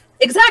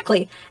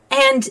 Exactly.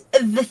 And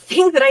the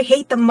thing that I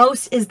hate the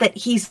most is that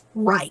he's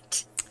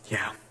right.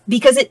 Yeah.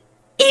 Because it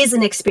is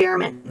an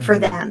experiment for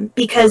them,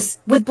 because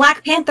with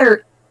Black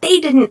Panther, they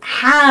didn't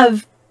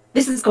have,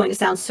 this is going to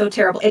sound so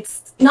terrible,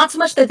 it's not so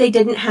much that they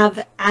didn't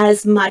have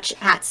as much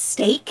at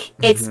stake,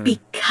 it's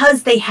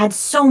because they had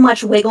so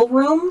much wiggle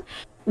room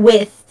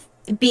with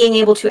being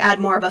able to add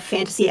more of a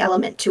fantasy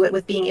element to it,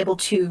 with being able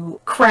to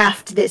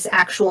craft this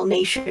actual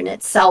nation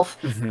itself,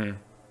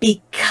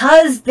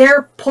 because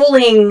they're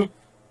pulling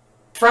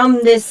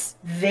from this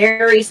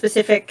very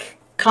specific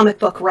comic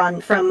book run,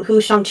 from who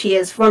Shang-Chi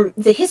is, from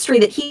the history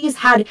that he's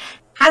had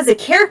as a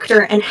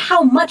character, and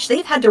how much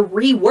they've had to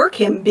rework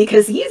him,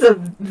 because he's a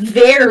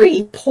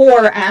very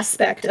poor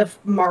aspect of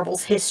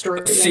Marvel's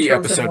history. See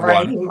episode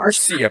 1.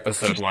 See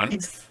episode 1.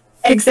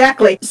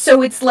 Exactly.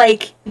 So it's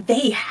like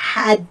they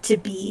had to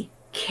be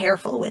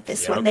careful with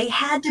this one. They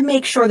had to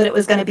make sure that it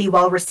was going to be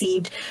well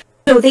received.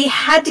 So they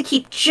had to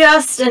keep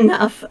just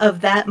enough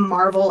of that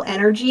Marvel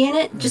energy in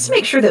it, just to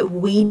make sure that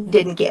we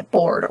didn't get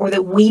bored, or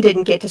that we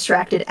didn't get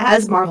distracted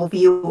as Marvel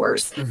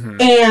viewers.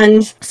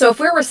 And so if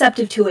we're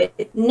receptive to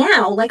it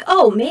now, like,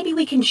 oh, maybe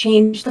we can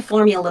change the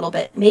formula a little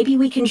bit. Maybe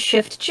we can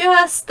shift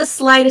just the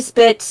slightest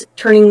bit,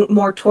 turning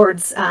more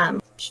towards,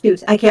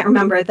 shoot, I can't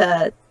remember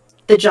the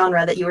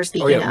genre that you were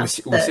speaking of.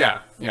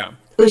 Wuxia,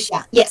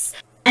 Wuxia, yes.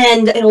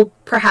 And it'll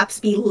perhaps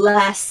be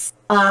less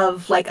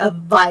of like a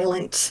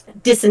violent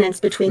dissonance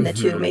between the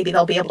two. Maybe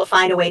they'll be able to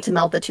find a way to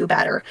meld the two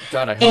better.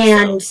 God, I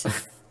hope so.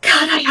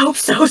 God, I hope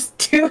so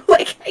too.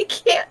 Like, I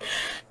can't.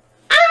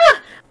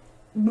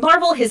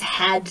 Marvel has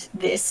had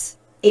this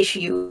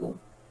issue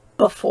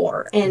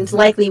before, and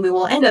likely we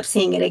will end up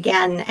seeing it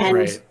again.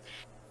 And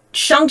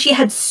Shang-Chi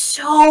had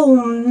so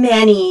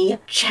many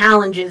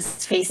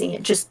challenges facing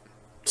it, just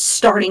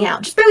starting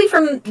out, just barely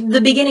from the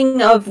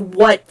beginning of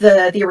what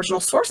the original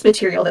source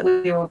material that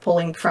we were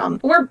pulling from,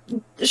 where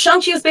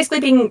Shang-Chi was basically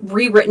being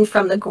rewritten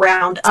from the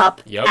ground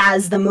up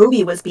as the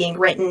movie was being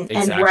written,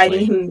 and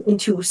writing him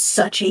into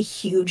such a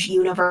huge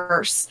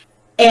universe.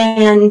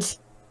 And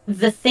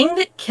the thing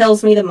that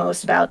kills me the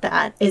most about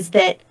that is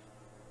that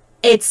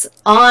it's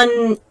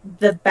on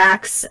the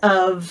backs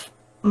of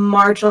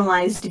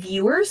marginalized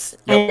viewers,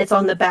 and it's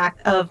on the back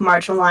of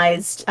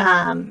marginalized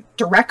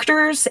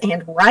directors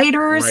and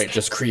writers. Right,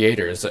 just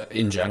creators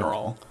in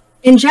general.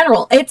 In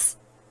general, it's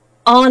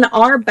on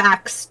our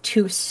backs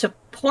to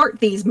support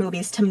these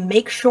movies, to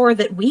make sure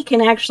that we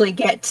can actually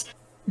get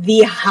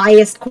the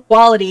highest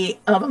quality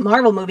of a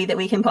Marvel movie that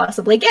we can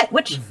possibly get,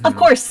 which, of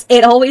course,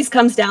 it always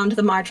comes down to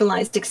the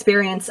marginalized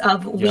experience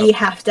of we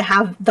have to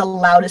have the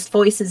loudest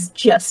voices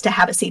just to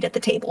have a seat at the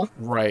table.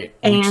 Right.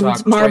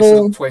 And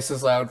Marvel... twice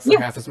as loud for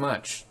half as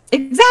much.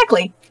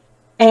 Exactly.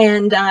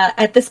 And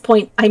at this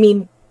point, I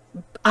mean,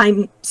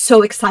 I'm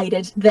so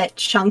excited that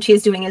Shang-Chi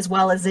is doing as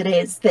well as it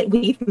is, that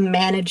we've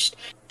managed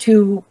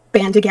to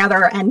band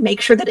together and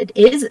make sure that it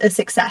is a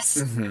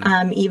success,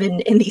 even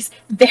in these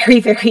very,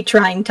 very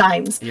trying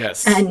times.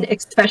 Yes. And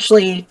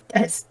especially,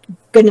 as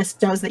goodness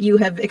knows that you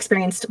have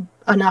experienced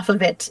enough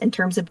of it in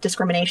terms of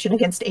discrimination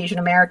against Asian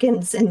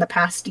Americans in the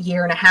past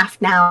year and a half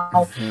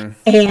now.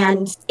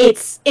 And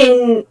it's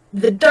in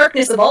the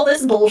darkness of all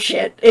this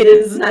bullshit, it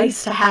is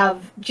nice to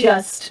have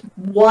just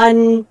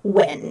one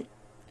win.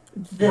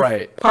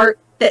 The part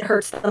that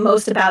hurts the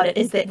most about it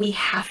is that we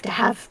have to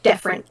have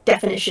different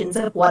definitions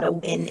of what a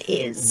win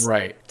is.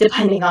 Right.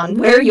 Depending on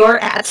where you're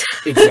at.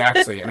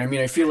 Exactly. And I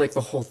mean, I feel like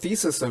the whole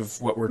thesis of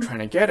what we're trying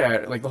to get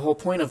at, like the whole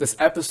point of this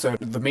episode,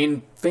 the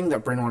main thing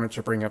that Bryn wanted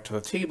to bring up to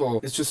the table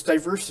is just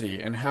diversity,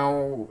 and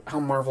how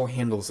Marvel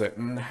handles it,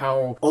 and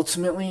how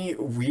ultimately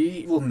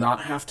we will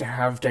not have to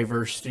have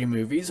diversity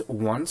movies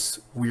once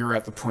we're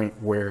at the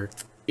point where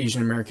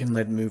Asian American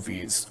led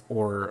movies,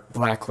 or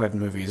Black led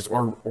movies,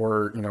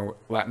 or you know,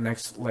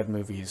 Latinx led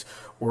movies,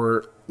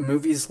 or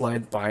movies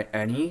led by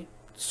any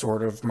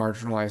sort of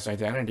marginalized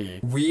identity,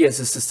 we as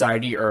a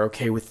society are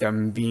okay with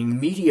them being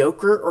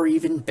mediocre or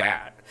even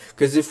bad.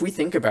 Because if we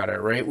think about it,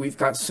 right, we've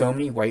got so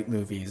many white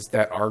movies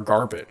that are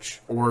garbage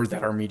or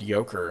that are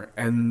mediocre,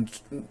 and,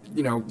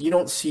 you know, you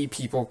don't see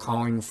people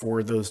calling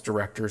for those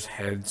directors'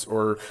 heads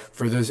or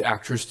for those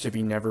actors to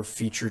be never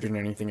featured in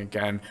anything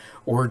again,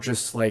 or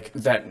just like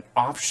that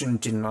option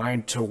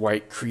denied to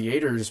white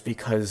creators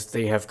because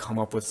they have come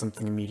up with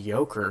something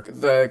mediocre.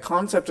 The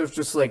concept of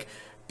just like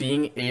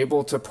being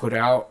able to put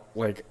out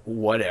like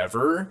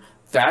whatever,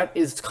 that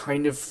is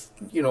kind of,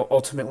 you know,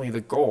 ultimately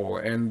the goal.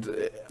 And,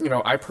 you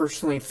know, I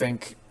personally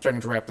think, trying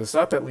to wrap this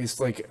up at least,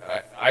 like,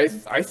 I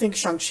think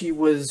Shang-Chi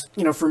was,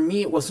 you know, for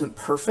me, it wasn't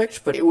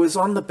perfect, but it was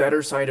on the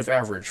better side of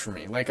average for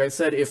me. Like I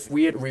said, if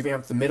we had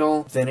revamped the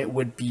middle, then it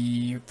would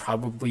be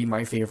probably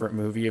my favorite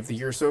movie of the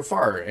year so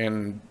far.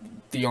 And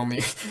the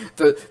only,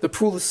 the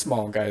pool is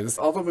small, guys.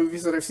 All the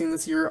movies that I've seen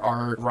this year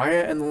are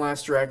Raya and the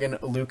Last Dragon,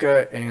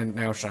 Luca, and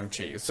now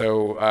Shang-Chi.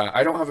 So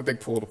I don't have a big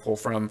pool to pull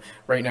from.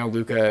 Right now,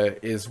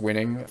 Luca is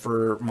winning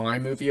for my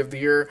movie of the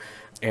year,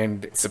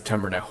 and it's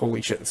September now.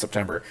 Holy shit, it's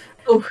September.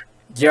 Oh.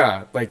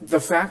 Yeah, like, the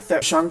fact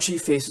that Shang-Chi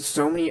faced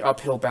so many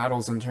uphill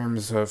battles in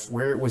terms of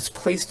where it was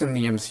placed in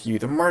the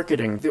MCU, the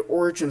marketing, the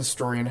origin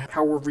story, and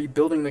how we're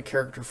rebuilding the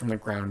character from the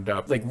ground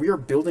up. Like, we are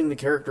building the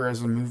character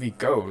as the movie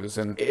goes,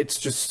 and it's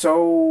just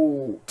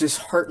so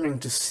disheartening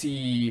to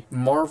see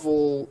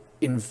Marvel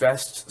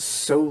invest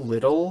so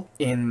little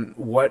in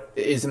what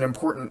is an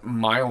important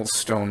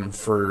milestone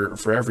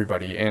for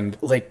everybody. And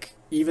like,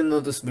 even though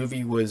this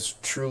movie was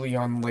truly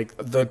on like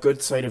the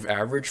good side of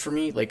average for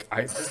me, like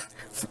I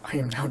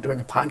am now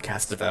doing a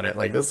podcast about it.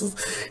 Like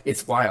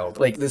it's wild.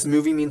 Like this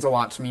movie means a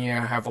lot to me.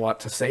 I have a lot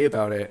to say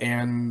about it.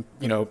 And,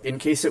 you know, in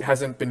case it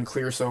hasn't been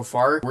clear so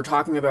far, we're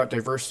talking about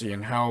diversity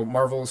and how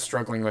Marvel is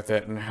struggling with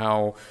it, and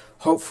how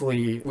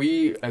hopefully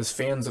we as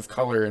fans of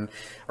color and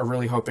are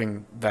really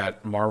hoping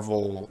that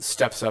Marvel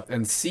steps up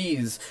and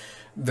sees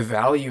the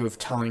value of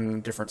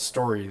telling different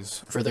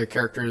stories for their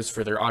characters,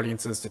 for their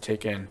audiences to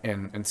take in,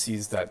 and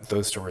sees that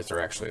those stories are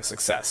actually a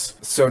success.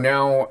 So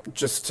now,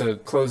 just to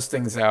close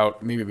things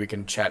out, maybe we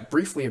can chat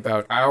briefly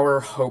about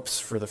our hopes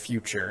for the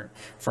future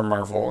for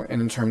Marvel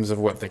and in terms of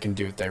what they can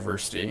do with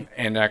diversity.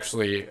 And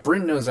actually,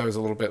 Bryn knows I was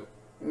a little bit,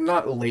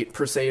 not late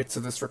per se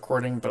to this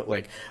recording, but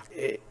like,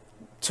 it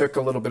took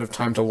a little bit of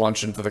time to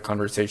launch into the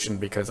conversation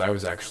because I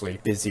was actually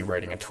busy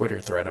writing a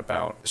Twitter thread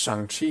about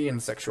Shang-Chi and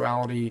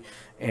sexuality,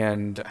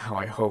 and how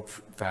I hope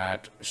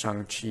that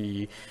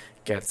Shang-Chi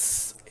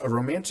gets a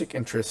romantic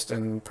interest,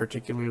 and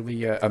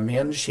particularly a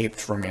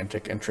man-shaped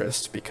romantic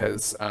interest,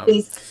 because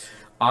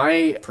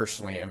I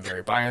personally am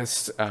very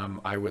biased.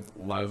 I would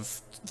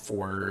love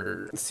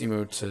for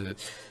Simu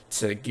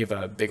to give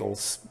a big ol'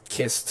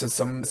 kiss to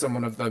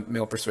someone of the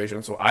male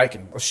persuasion, so I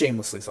can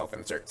shamelessly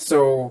self-insert.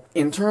 So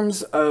in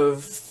terms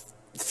of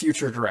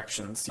future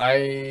directions,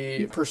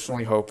 I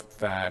personally hope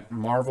that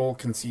Marvel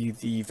can see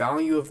the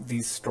value of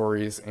these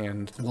stories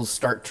and will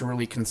start to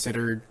really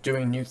consider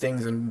doing new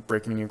things and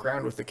breaking new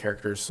ground with the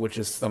characters, which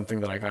is something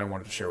that I kind of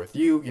wanted to share with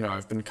you. You know,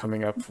 I've been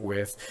coming up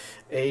with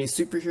a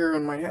superhero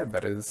in my head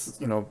that is,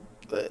 I'm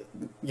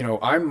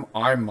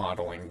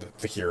modeling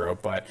the hero,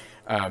 but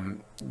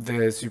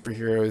the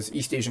superhero is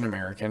East Asian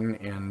American,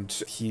 and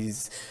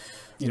he's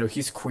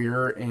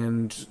queer,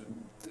 and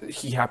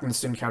he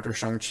happens to encounter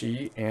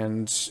Shang-Chi,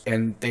 and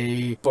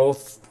they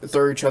both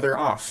throw each other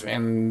off.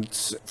 And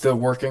the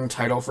working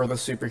title for the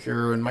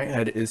superhero in my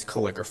head is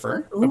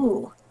Calligrapher.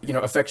 Ooh.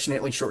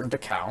 Affectionately shortened to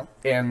Cal.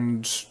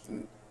 And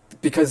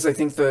because I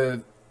think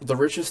the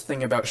richest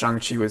thing about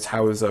Shang-Chi was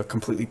how it was a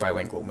completely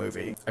bilingual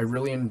movie. I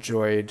really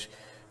enjoyed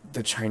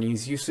the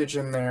Chinese usage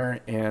in there,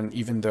 and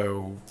even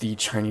though the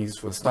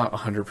Chinese was not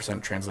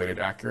 100% translated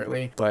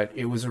accurately, but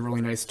it was a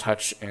really nice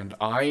touch, and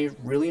I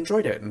really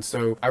enjoyed it. And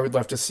so I would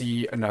love to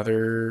see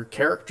another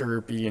character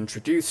be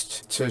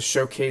introduced to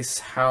showcase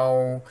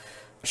how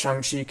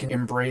Shang-Chi can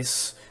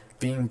embrace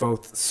being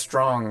both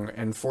strong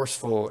and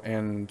forceful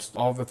and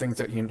all the things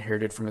that he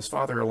inherited from his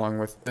father, along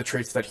with the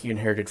traits that he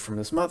inherited from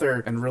his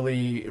mother, and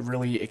really,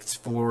 really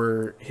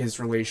explore his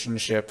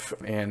relationship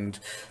and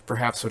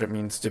perhaps what it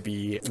means to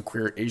be a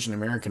queer Asian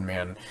American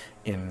man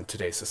in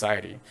today's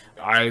society.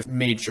 I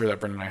made sure that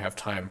Bryn and I have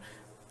time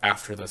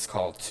after this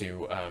call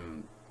to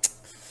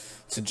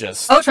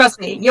just... Oh, trust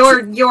me,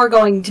 you're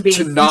going to be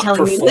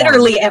telling me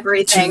literally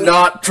everything. To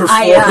not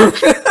perform.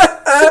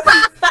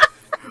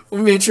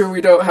 We made sure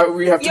we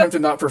have time to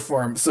not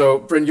perform. So,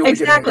 Bryn, you'll be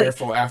getting an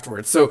earful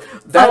afterwards. So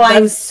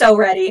I'm so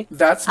ready.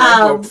 That's my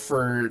hope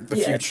for the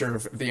future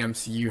of the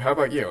MCU. How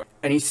about you?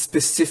 Any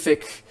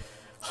specific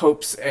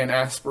hopes and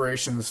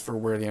aspirations for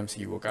where the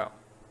MCU will go?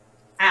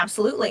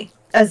 Absolutely.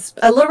 As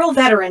a literal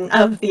veteran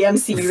of the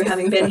MCU,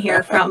 having been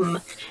here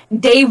from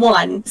day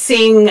one,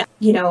 seeing,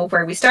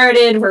 where we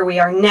started, where we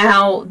are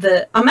now,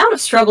 the amount of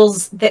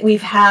struggles that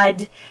we've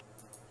had,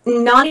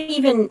 not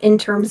even in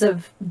terms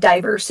of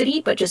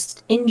diversity, but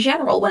just in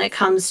general when it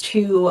comes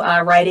to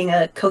writing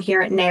a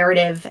coherent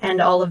narrative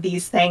and all of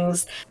these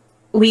things.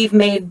 We've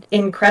made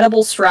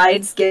incredible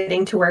strides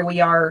getting to where we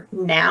are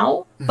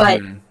now,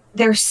 but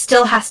there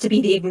still has to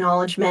be the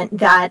acknowledgement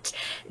that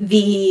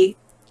the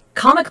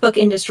comic book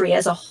industry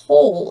as a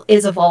whole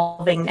is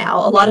evolving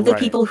now. A lot of the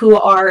people who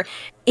are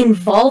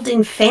involved in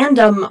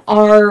fandom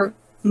are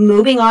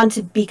moving on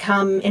to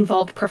become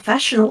involved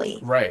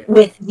professionally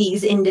with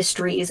these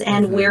industries,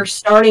 and we're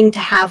starting to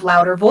have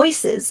louder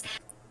voices.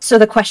 So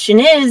the question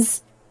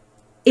is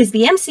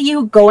the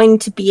MCU going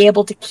to be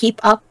able to keep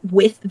up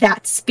with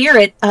that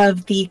spirit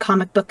of the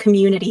comic book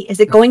community? Is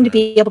it going to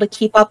be able to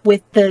keep up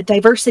with the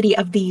diversity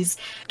of these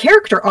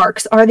character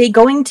arcs? Are they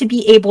going to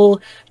be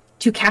able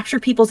to capture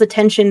people's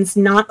attentions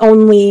not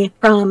only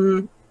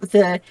from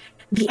the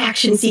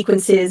action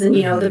sequences and,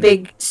 the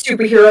big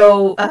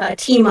superhero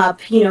team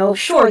up,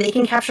 sure, they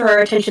can capture our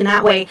attention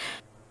that way.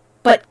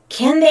 But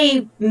can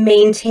they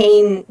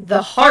maintain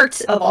the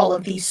heart of all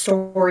of these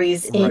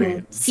stories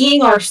in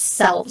seeing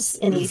ourselves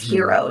in these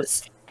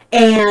heroes?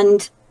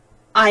 And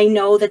I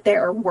know that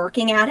they're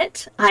working at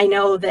it. I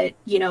know that,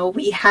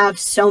 we have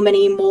so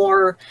many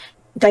more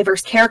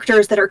diverse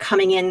characters that are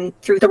coming in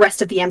through the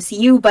rest of the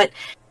MCU, but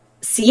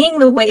seeing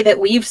the way that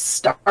we've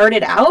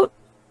started out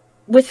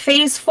with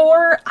Phase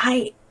 4,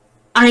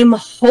 I'm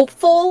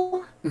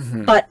hopeful,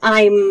 but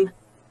I'm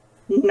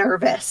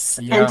nervous.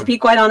 And to be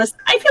quite honest,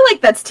 I feel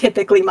like that's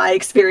typically my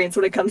experience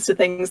when it comes to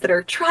things that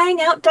are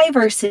trying out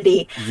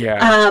diversity.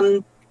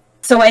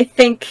 So I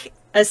think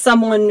as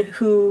someone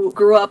who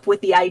grew up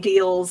with the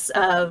ideals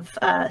of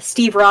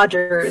Steve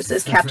Rogers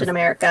as Captain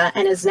America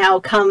and has now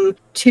come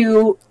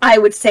to, I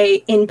would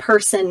say, in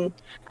person,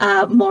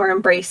 more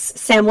embrace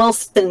Sam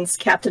Wilson's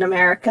Captain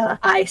America,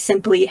 I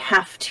simply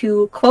have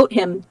to quote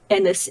him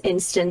in this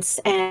instance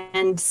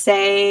and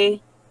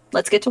say,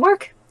 let's get to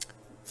work.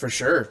 For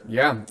sure,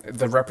 yeah.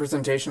 The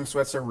representation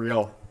sweats are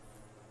real.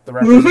 The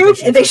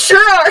representation they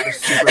sure are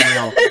super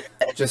real.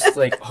 Just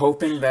like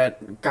hoping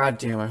that,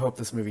 goddamn, I hope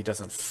this movie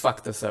doesn't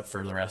fuck this up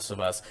for the rest of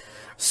us.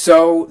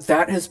 So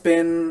that has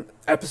been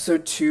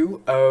episode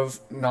 2 of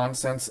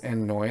Nonsense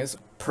and Noise.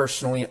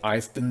 Personally,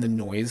 I've been the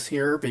noise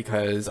here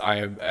because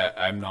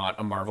I'm not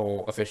a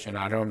Marvel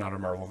aficionado, I'm not a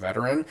Marvel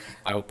veteran.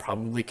 I will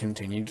probably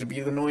continue to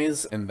be the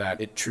noise in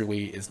that it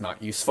truly is not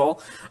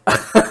useful.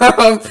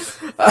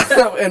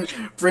 And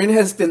Bryn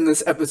has been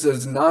this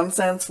episode's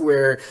nonsense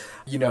where,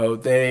 you know,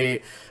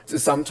 they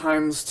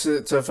sometimes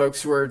to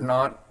folks who are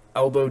not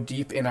elbow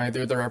deep in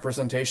either the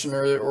representation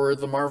or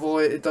the Marvel,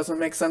 it doesn't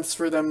make sense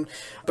for them.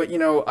 But, you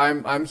know,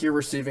 I'm here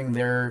receiving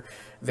their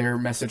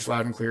message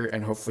loud and clear,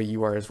 and hopefully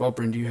you are as well.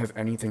 Bryn, do you have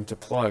anything to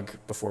plug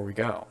before we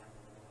go?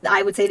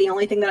 I would say the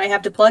only thing that I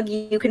have to plug,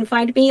 you can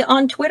find me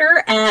on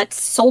Twitter at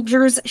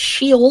Soldiers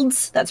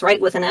Shields. That's right,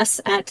 with an S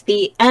at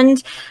the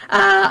end.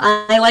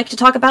 I like to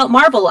talk about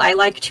Marvel. I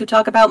like to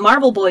talk about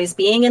Marvel boys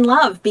being in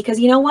love, because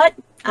you know what?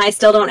 I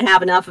still don't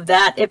have enough of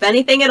that, if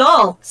anything at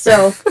all.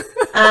 So,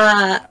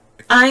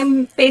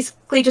 I'm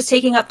basically just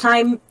taking up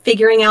time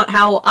figuring out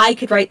how I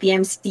could write the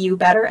MCU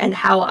better and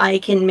how I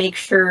can make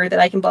sure that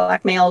I can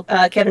blackmail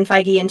Kevin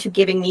Feige into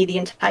giving me the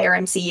entire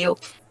MCU.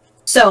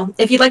 So,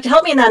 if you'd like to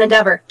help me in that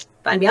endeavor,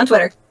 find me on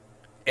Twitter.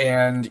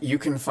 And you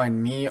can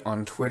find me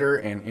on Twitter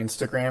and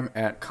Instagram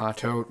at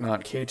Kato,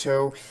 not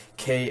Kato,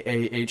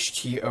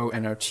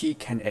 Kahtonot,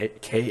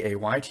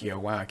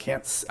 Kayto. Wow,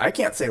 I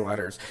can't say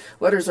letters.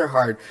 Letters are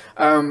hard.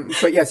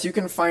 But yes, you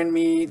can find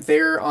me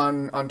there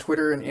on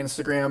Twitter and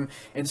Instagram.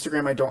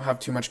 Instagram, I don't have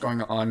too much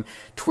going on.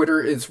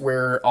 Twitter is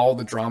where all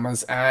the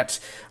drama's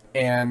at.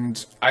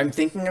 And I'm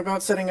thinking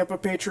about setting up a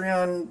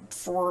Patreon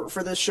for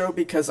this show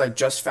because I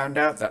just found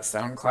out that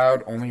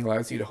SoundCloud only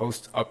allows you to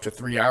host up to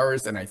 3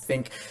 hours, and I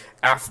think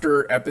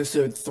after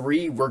episode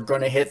 3 we're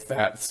gonna hit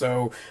that.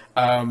 So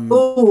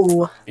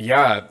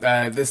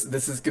yeah,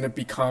 this is gonna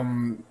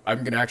become,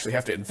 I'm gonna actually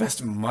have to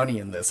invest money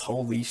in this.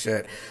 Holy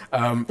shit.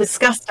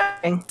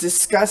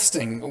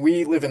 Disgusting.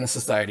 We live in a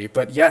society.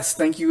 But yes,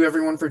 thank you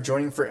everyone for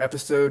joining for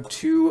episode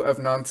 2 of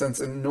Nonsense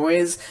and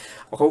Noise.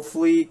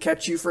 Hopefully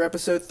catch you for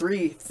episode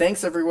 3.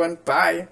 Thanks everyone. Bye.